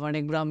रावण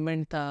एक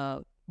ब्राह्मण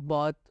था,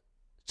 बहुत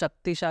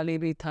शक्तिशाली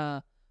भी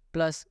था,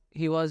 plus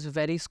he was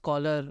very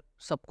scholar,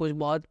 सब कुछ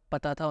बहुत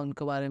पता था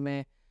उनके बारे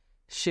में,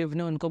 शिव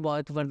ने उनको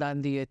बहुत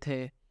वरदान दिए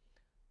थे।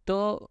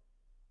 तो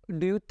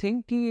डू यू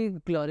थिंक कि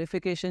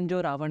ग्लोरिफिकेशन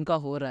जो रावण का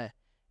हो रहा है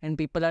एंड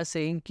पीपल आर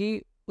सेइंग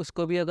कि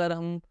उसको भी अगर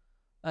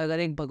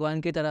एक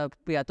भगवान की तरह,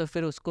 या तो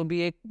फिर उसको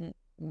भी एक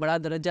बड़ा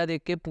दर्जा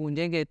देख के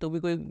पूजेंगे तो भी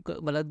कोई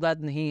गलत बात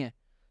नहीं है।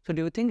 So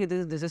do you think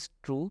this is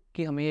true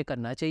कि हमें ये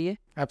करना चाहिए?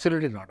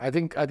 Absolutely not.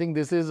 I think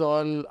this is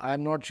all.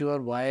 I'm not sure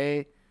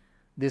why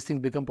these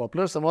things become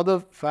popular. Some of the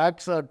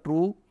facts are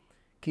true.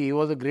 He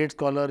was a great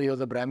scholar. He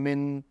was a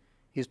Brahmin.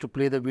 He used to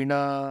play the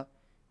veena.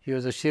 He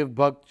was a Shiv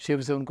भक्त.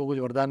 शिव से उनको कुछ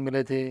वरदान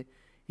मिले थे,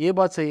 ये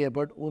बात सही है।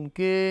 बट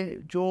उनके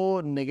जो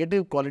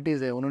नेगेटिव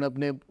क्वालिटीज़ है, उन्होंने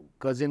अपने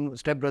कजिन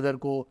स्टेप ब्रदर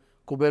को,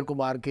 कुबेर को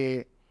मार के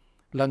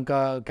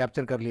लंका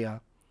कैप्चर कर लिया।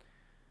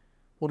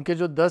 उनके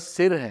जो 10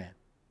 सिर हैं,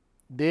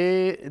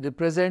 they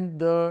represent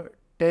the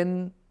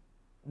 10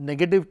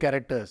 negative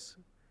characters.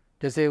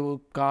 जैसे वो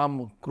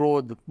काम,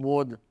 क्रोध,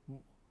 मोद,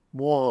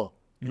 मोह,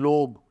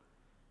 लोभ,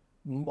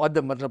 मद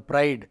मतलब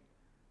प्राइड,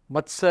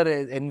 मत्सर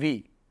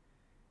एनवी,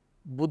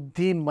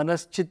 बुद्धि,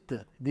 मनश्चित्त,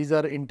 these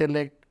are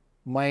intellect,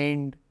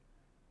 mind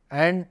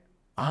and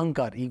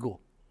अहंकार, ईगो।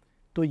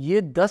 तो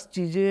ये 10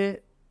 चीज़ें,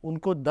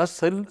 उनको 10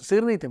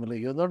 सिर नहीं थे। मतलब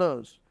you not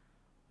a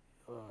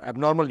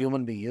abnormal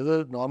human being, you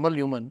are normal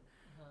human,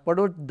 but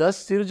वो 10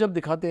 सिर जब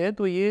दिखाते हैं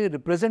तो ये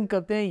रिप्रेजेंट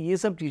करते हैं ये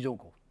सब चीज़ों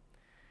को।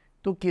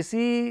 तो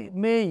किसी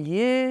में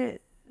ये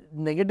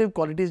नेगेटिव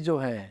क्वालिटीज़ जो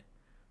हैं,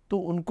 तो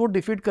उनको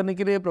डिफीट करने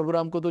के लिए प्रभु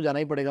राम को तो जाना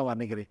ही पड़ेगा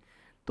मारने के लिए।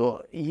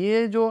 तो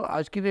ये जो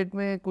आज की डेट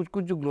में कुछ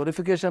जो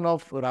ग्लोरिफिकेशन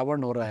ऑफ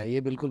रावण हो रहा है,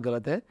 ये बिल्कुल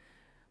गलत है।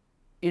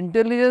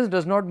 Intelligence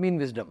does not mean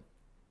wisdom,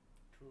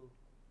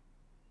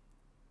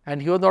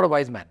 and he was not a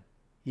wise man.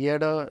 He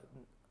had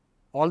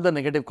all the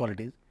negative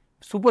qualities,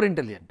 super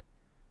intelligent,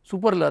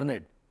 super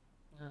learned,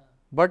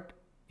 but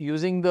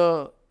using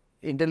the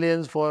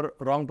intelligence for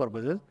wrong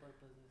purposes.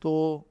 तो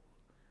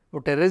वो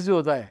terrorist जो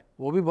होता है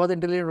वो भी बहुत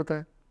इंटेलिजेंट होता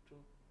है,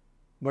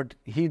 but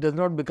he does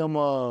not become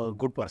a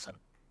good person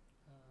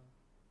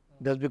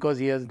just because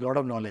he has lot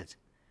of knowledge.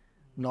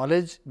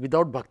 Knowledge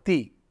without भक्ति,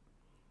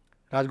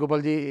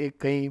 राजगोपाल जी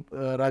कहीं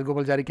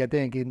राजगोपालचारी कहते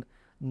हैं कि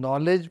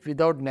नॉलेज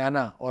विदाउट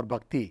ज्ञाना और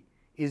भक्ति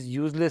इज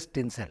यूजलेस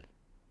टिंसेल,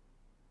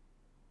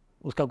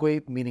 उसका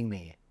कोई मीनिंग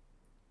नहीं है।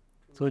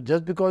 So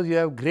just because you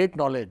have great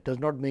knowledge does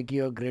not make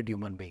you a great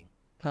human being.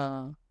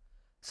 हाँ,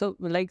 सो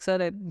लाइक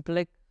सर,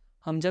 लाइक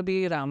हम जब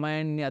ये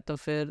रामायण या तो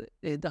फिर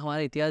हमारा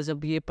इतिहास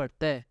जब ये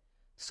पढ़ते हैं,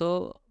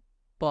 सो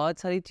बहुत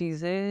सारी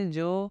चीज़ें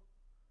जो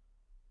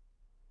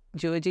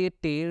जो ये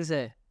टेल्स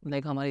है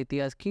लाइक हमारे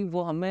इतिहास की,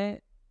 वो हमें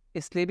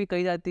इसलिए भी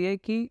कही जाती है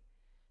कि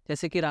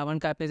जैसे कि रावण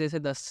का आपने जैसे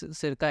 10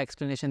 सिर का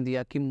एक्सप्लेनेशन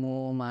दिया कि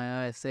मोह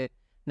माया ऐसे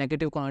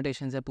नेगेटिव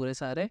कॉनोटेशंस है पूरे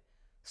सारे।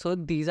 सो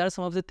these are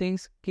some of the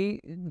things कि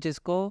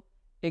जिसको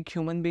एक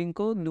ह्यूमन बीइंग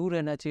को दूर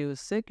रहना चाहिए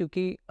उससे,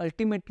 क्योंकि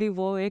अल्टीमेटली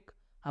वो एक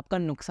आपका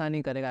नुकसान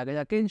ही करेगा आगे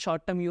जाके। In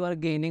short term you are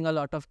gaining a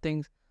lot of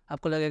things,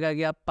 आपको लगेगा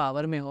कि आप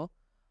पावर में हो,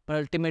 पर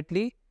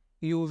ultimately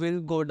you will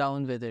go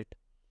down with it.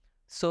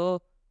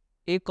 सो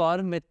एक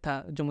और मिथ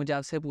था जो मुझे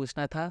आपसे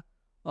पूछना था,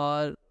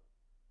 और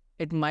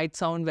it might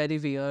sound very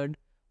weird,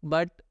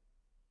 but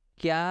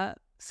क्या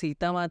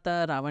सीता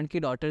माता रावण की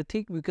डॉटर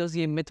थी? बिकॉज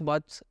ये मिथ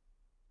बहुत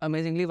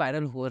अमेजिंगली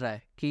वायरल हो रहा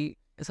है कि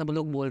सब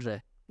लोग बोल रहे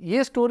हैं।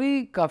 ये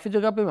स्टोरी काफ़ी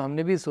जगह पे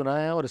हमने भी सुना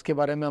है और इसके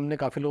बारे में हमने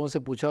काफ़ी लोगों से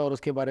पूछा और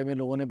उसके बारे में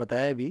लोगों ने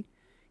बताया भी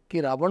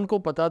कि रावण को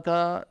पता था।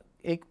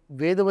 एक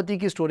वेदवती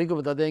की स्टोरी को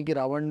बताते हैं कि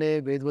रावण ने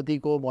वेदवती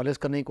को मॉलेस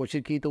करने की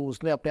कोशिश की तो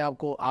उसने अपने आप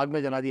को आग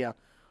में जला दिया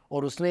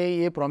और उसने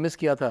ये प्रॉमिस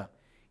किया था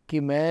कि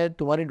मैं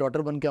तुम्हारी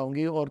डॉटर बन के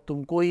आऊँगी और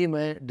तुमको ही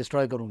मैं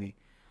डिस्ट्रॉय करूँगी।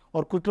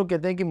 और कुछ लोग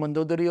कहते हैं कि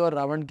मंदोदरी और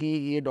रावण की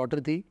ये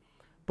डॉटर थी,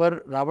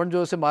 पर रावण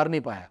जो उसे मार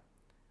नहीं पाया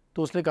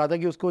तो उसने कहा था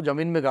कि उसको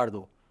ज़मीन में गाड़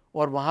दो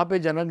और वहाँ पे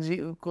जनक जी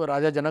को,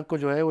 राजा जनक को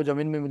जो है वो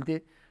ज़मीन में मिलती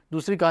है।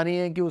 दूसरी कहानी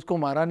है कि उसको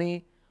मारा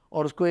नहीं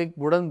और उसको एक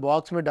वुडन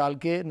बॉक्स में डाल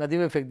के नदी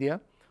में फेंक दिया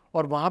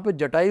और वहाँ पे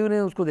जटायु ने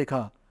उसको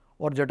देखा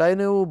और जटायु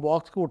ने वो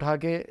बॉक्स को उठा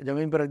के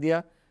ज़मीन पर रख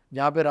दिया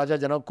जहाँ पे राजा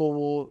जनक को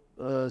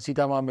वो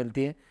सीता माँ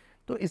मिलती है।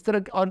 तो इस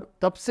तरह और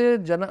तब से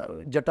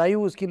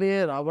जटायु उसके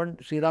लिए रावण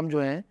श्री राम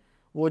जो हैं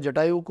वो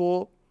जटायु को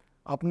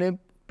अपने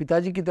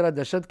पिताजी की तरह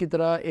दशरथ की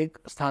तरह एक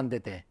स्थान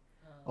देते हैं।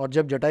 और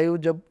जब जटायु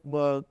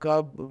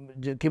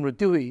की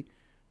मृत्यु हुई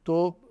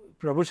तो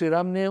प्रभु श्री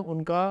राम ने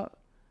उनका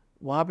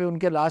वहाँ पे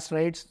उनके लास्ट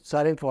राइट्स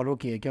सारे फॉलो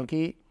किए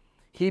क्योंकि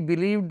he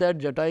believe that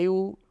Jatayu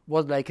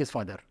was like his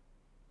father.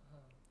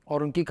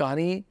 और उनकी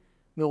कहानी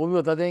में वो भी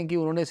बताते हैं कि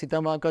उन्होंने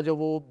सीता माँ का जो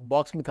वो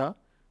बॉक्स में था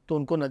तो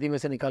उनको नदी में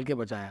से निकाल के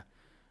बचाया।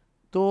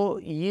 तो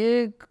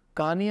ये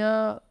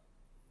कहानियाँ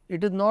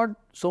it is not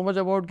so much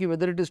about कि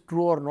वेदर इट इज़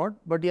ट्रू और नॉट,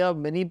 बट या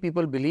many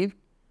people believe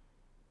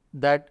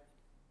that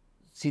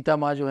Sita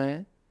माँ जो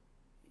हैं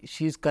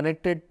she is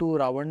connected to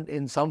Ravan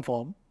in some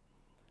form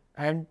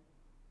and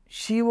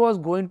she was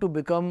going to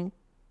become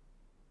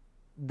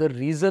the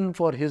reason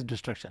for his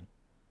destruction,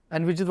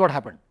 and which is what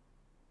happened.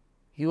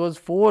 He was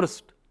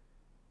forced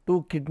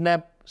to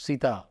kidnap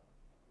Sita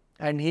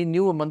and he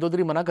knew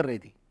Mandodari मना कर रही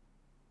थी,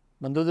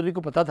 मंदोदरी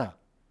को पता था,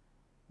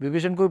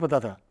 विभीषण को भी पता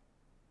था,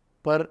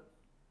 पर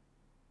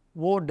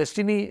वो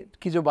डेस्टिनी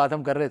की जो बात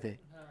हम कर रहे थे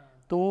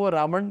तो वो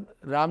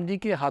राम जी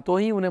के हाथों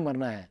ही उन्हें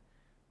मरना है।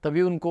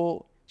 तभी उनको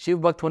शिव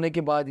भक्त होने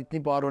के बाद, इतनी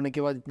पावर होने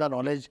के बाद, इतना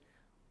नॉलेज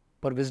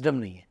पर विजडम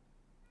नहीं है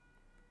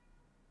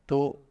तो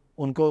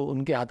उनको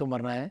उनके हाथों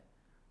मरना है।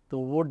 तो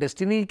वो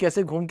डेस्टिनी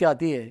कैसे घूम के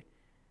आती है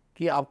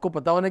कि आपको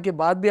पता होने के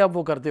बाद भी आप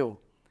वो करते हो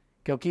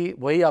क्योंकि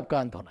वही आपका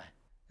अंत होना है।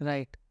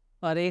 राइट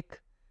और एक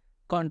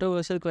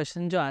कंट्रोवर्शियल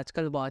क्वेश्चन जो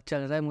आजकल बहुत चल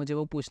रहा है, मुझे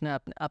वो पूछना है,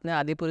 आपने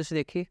आदि पुरुष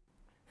देखी?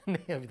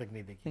 नहीं, अभी तक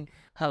नहीं देखी।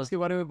 हाँ, उसके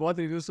बारे में बहुत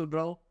रिव्यू सुन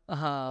रहा हूँ।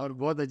 हाँ, और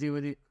बहुत अजीब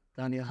अजीब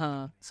कहानियाँ।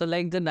 हाँ, so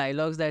like the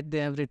dialogues that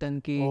they have written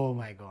की, oh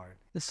my God.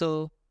 so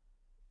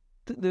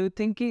do you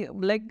think कि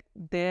like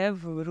they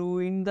have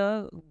ruined the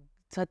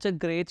such a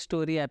great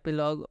story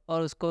epilogue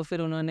और उसको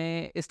फिर उन्होंने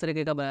इस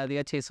तरीके का बना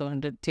दिया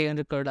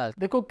 600 करोड़ डाल।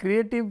 देखो,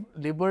 creative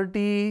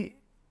liberty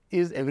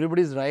is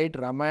everybody's right.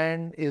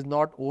 Ramayana is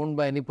not owned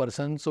by any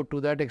person, so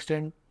to that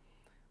extent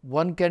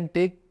one can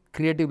take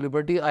creative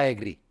liberty. I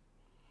agree.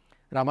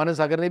 Ramanand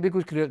Sagar ने भी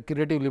कुछ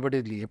क्रिएटिव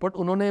लिबर्टीज ली है, बट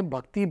उन्होंने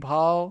भक्ति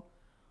भाव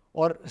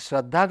और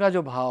श्रद्धा का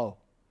जो भाव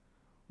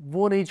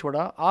वो नहीं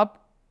छोड़ा। आप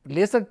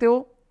ले सकते हो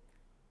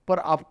पर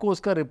आपको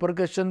उसका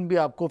रिपरकशन भी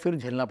आपको फिर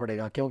झेलना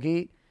पड़ेगा,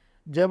 क्योंकि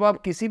जब आप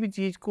किसी भी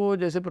चीज़ को,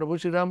 जैसे प्रभु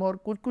श्री राम और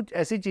कुछ कुछ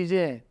ऐसी चीज़ें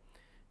हैं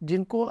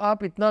जिनको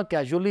आप इतना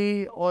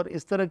कैजुअली और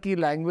इस तरह की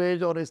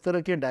लैंग्वेज और इस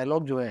तरह के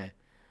डायलॉग जो है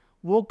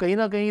वो कहीं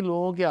ना कहीं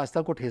लोगों की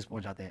आस्था को ठेस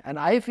पहुंचाते हैं। And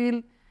I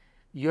feel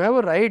you have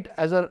a right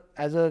as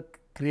a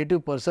creative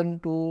person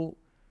to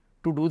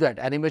do that.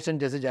 Animation,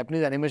 जैसे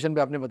जापानीज एनिमेशन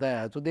पे आपने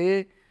बताया, तो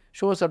दे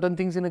show certain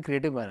things in a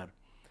creative manner,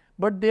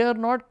 but they are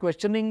not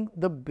questioning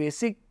the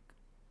basic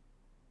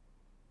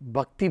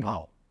भक्ति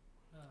भाव।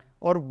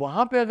 और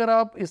वहाँ पे अगर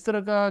आप इस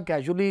तरह का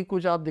कैजुअली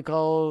कुछ आप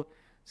दिखाओ,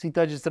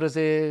 सीता जिस तरह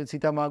से,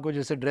 सीता माँ को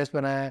जैसे ड्रेस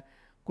पहनाया है,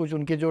 कुछ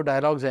उनके जो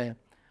डायलॉग्स हैं,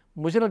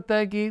 मुझे लगता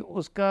है कि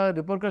उसका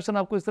रिपरकशन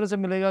आपको इस तरह से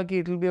मिलेगा कि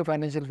it will be a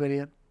financial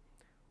failure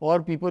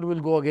और people will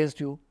go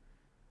against you.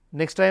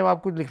 Next time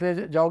आप कुछ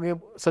लिखने जाओगे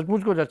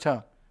सचमुच कुछ अच्छा,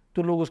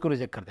 तो लोग उसको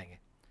रिजेक्ट कर देंगे।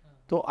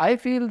 तो I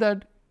feel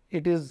that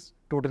it is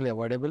totally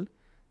avoidable.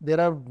 There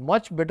are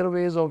much better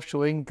ways of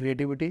showing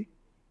creativity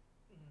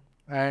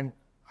and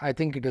I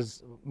think it is,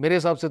 मेरे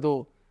हिसाब से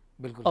तो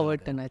बिल्कुल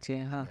अवॉइड करना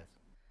चाहिए। हाँ,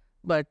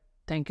 but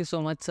thank you so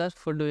much sir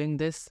for doing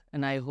this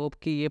and I hope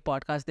कि ये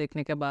पॉडकास्ट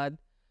देखने के बाद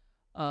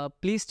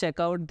please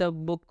check out the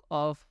book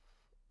of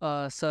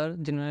sir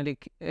जिन्होंने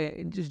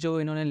जो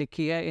इन्होंने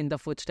लिखी है, in the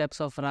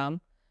footsteps of Ram.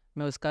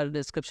 मैं उसका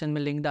डिस्क्रिप्शन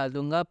में लिंक डाल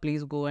दूंगा,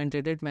 please go and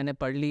read it. मैंने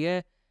पढ़ ली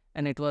है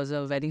and it was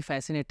a very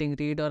fascinating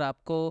read. और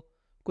आपको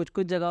कुछ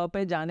कुछ जगहों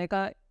पे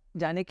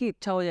जाने की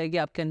इच्छा हो जाएगी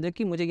आपके अंदर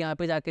कि मुझे यहाँ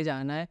पे जाके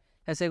जाना है।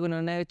 ऐसे कि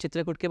उन्होंने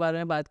चित्रकूट के बारे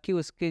में बात की,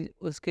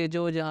 उसके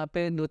जो जहाँ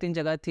पे 2-3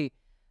 जगह थी,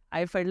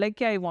 आई फेल्ट लाइक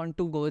कि आई want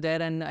to go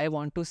there and I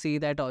want to see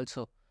that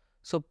also.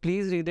 So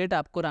please read it,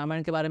 आपको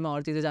रामायण के बारे में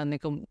और चीज़ें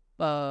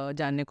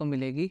जानने को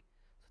मिलेगी।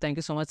 Thank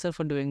you so much sir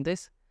for doing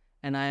this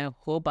and I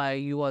hope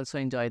you also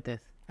enjoy this.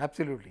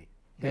 Absolutely.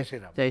 जय श्री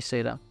राम। जय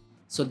Shri Ram.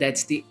 So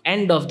that's the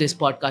end of this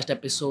podcast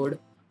episode.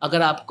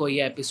 अगर आपको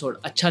ये एपिसोड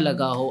अच्छा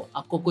लगा हो,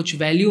 आपको कुछ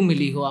वैल्यू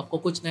मिली हो, आपको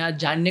कुछ नया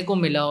जानने को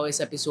मिला हो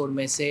इस एपिसोड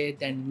में से,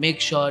 then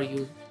make sure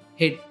you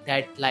hit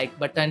that like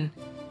button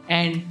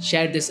and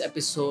share this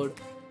episode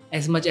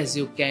as much as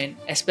you can,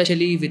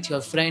 especially with your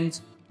friends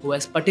who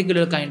has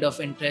particular kind of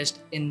interest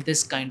in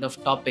this kind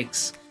of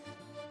topics.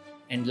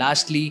 And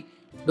lastly,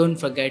 don't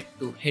forget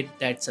to hit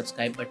that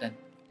subscribe button.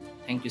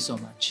 Thank you so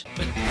much.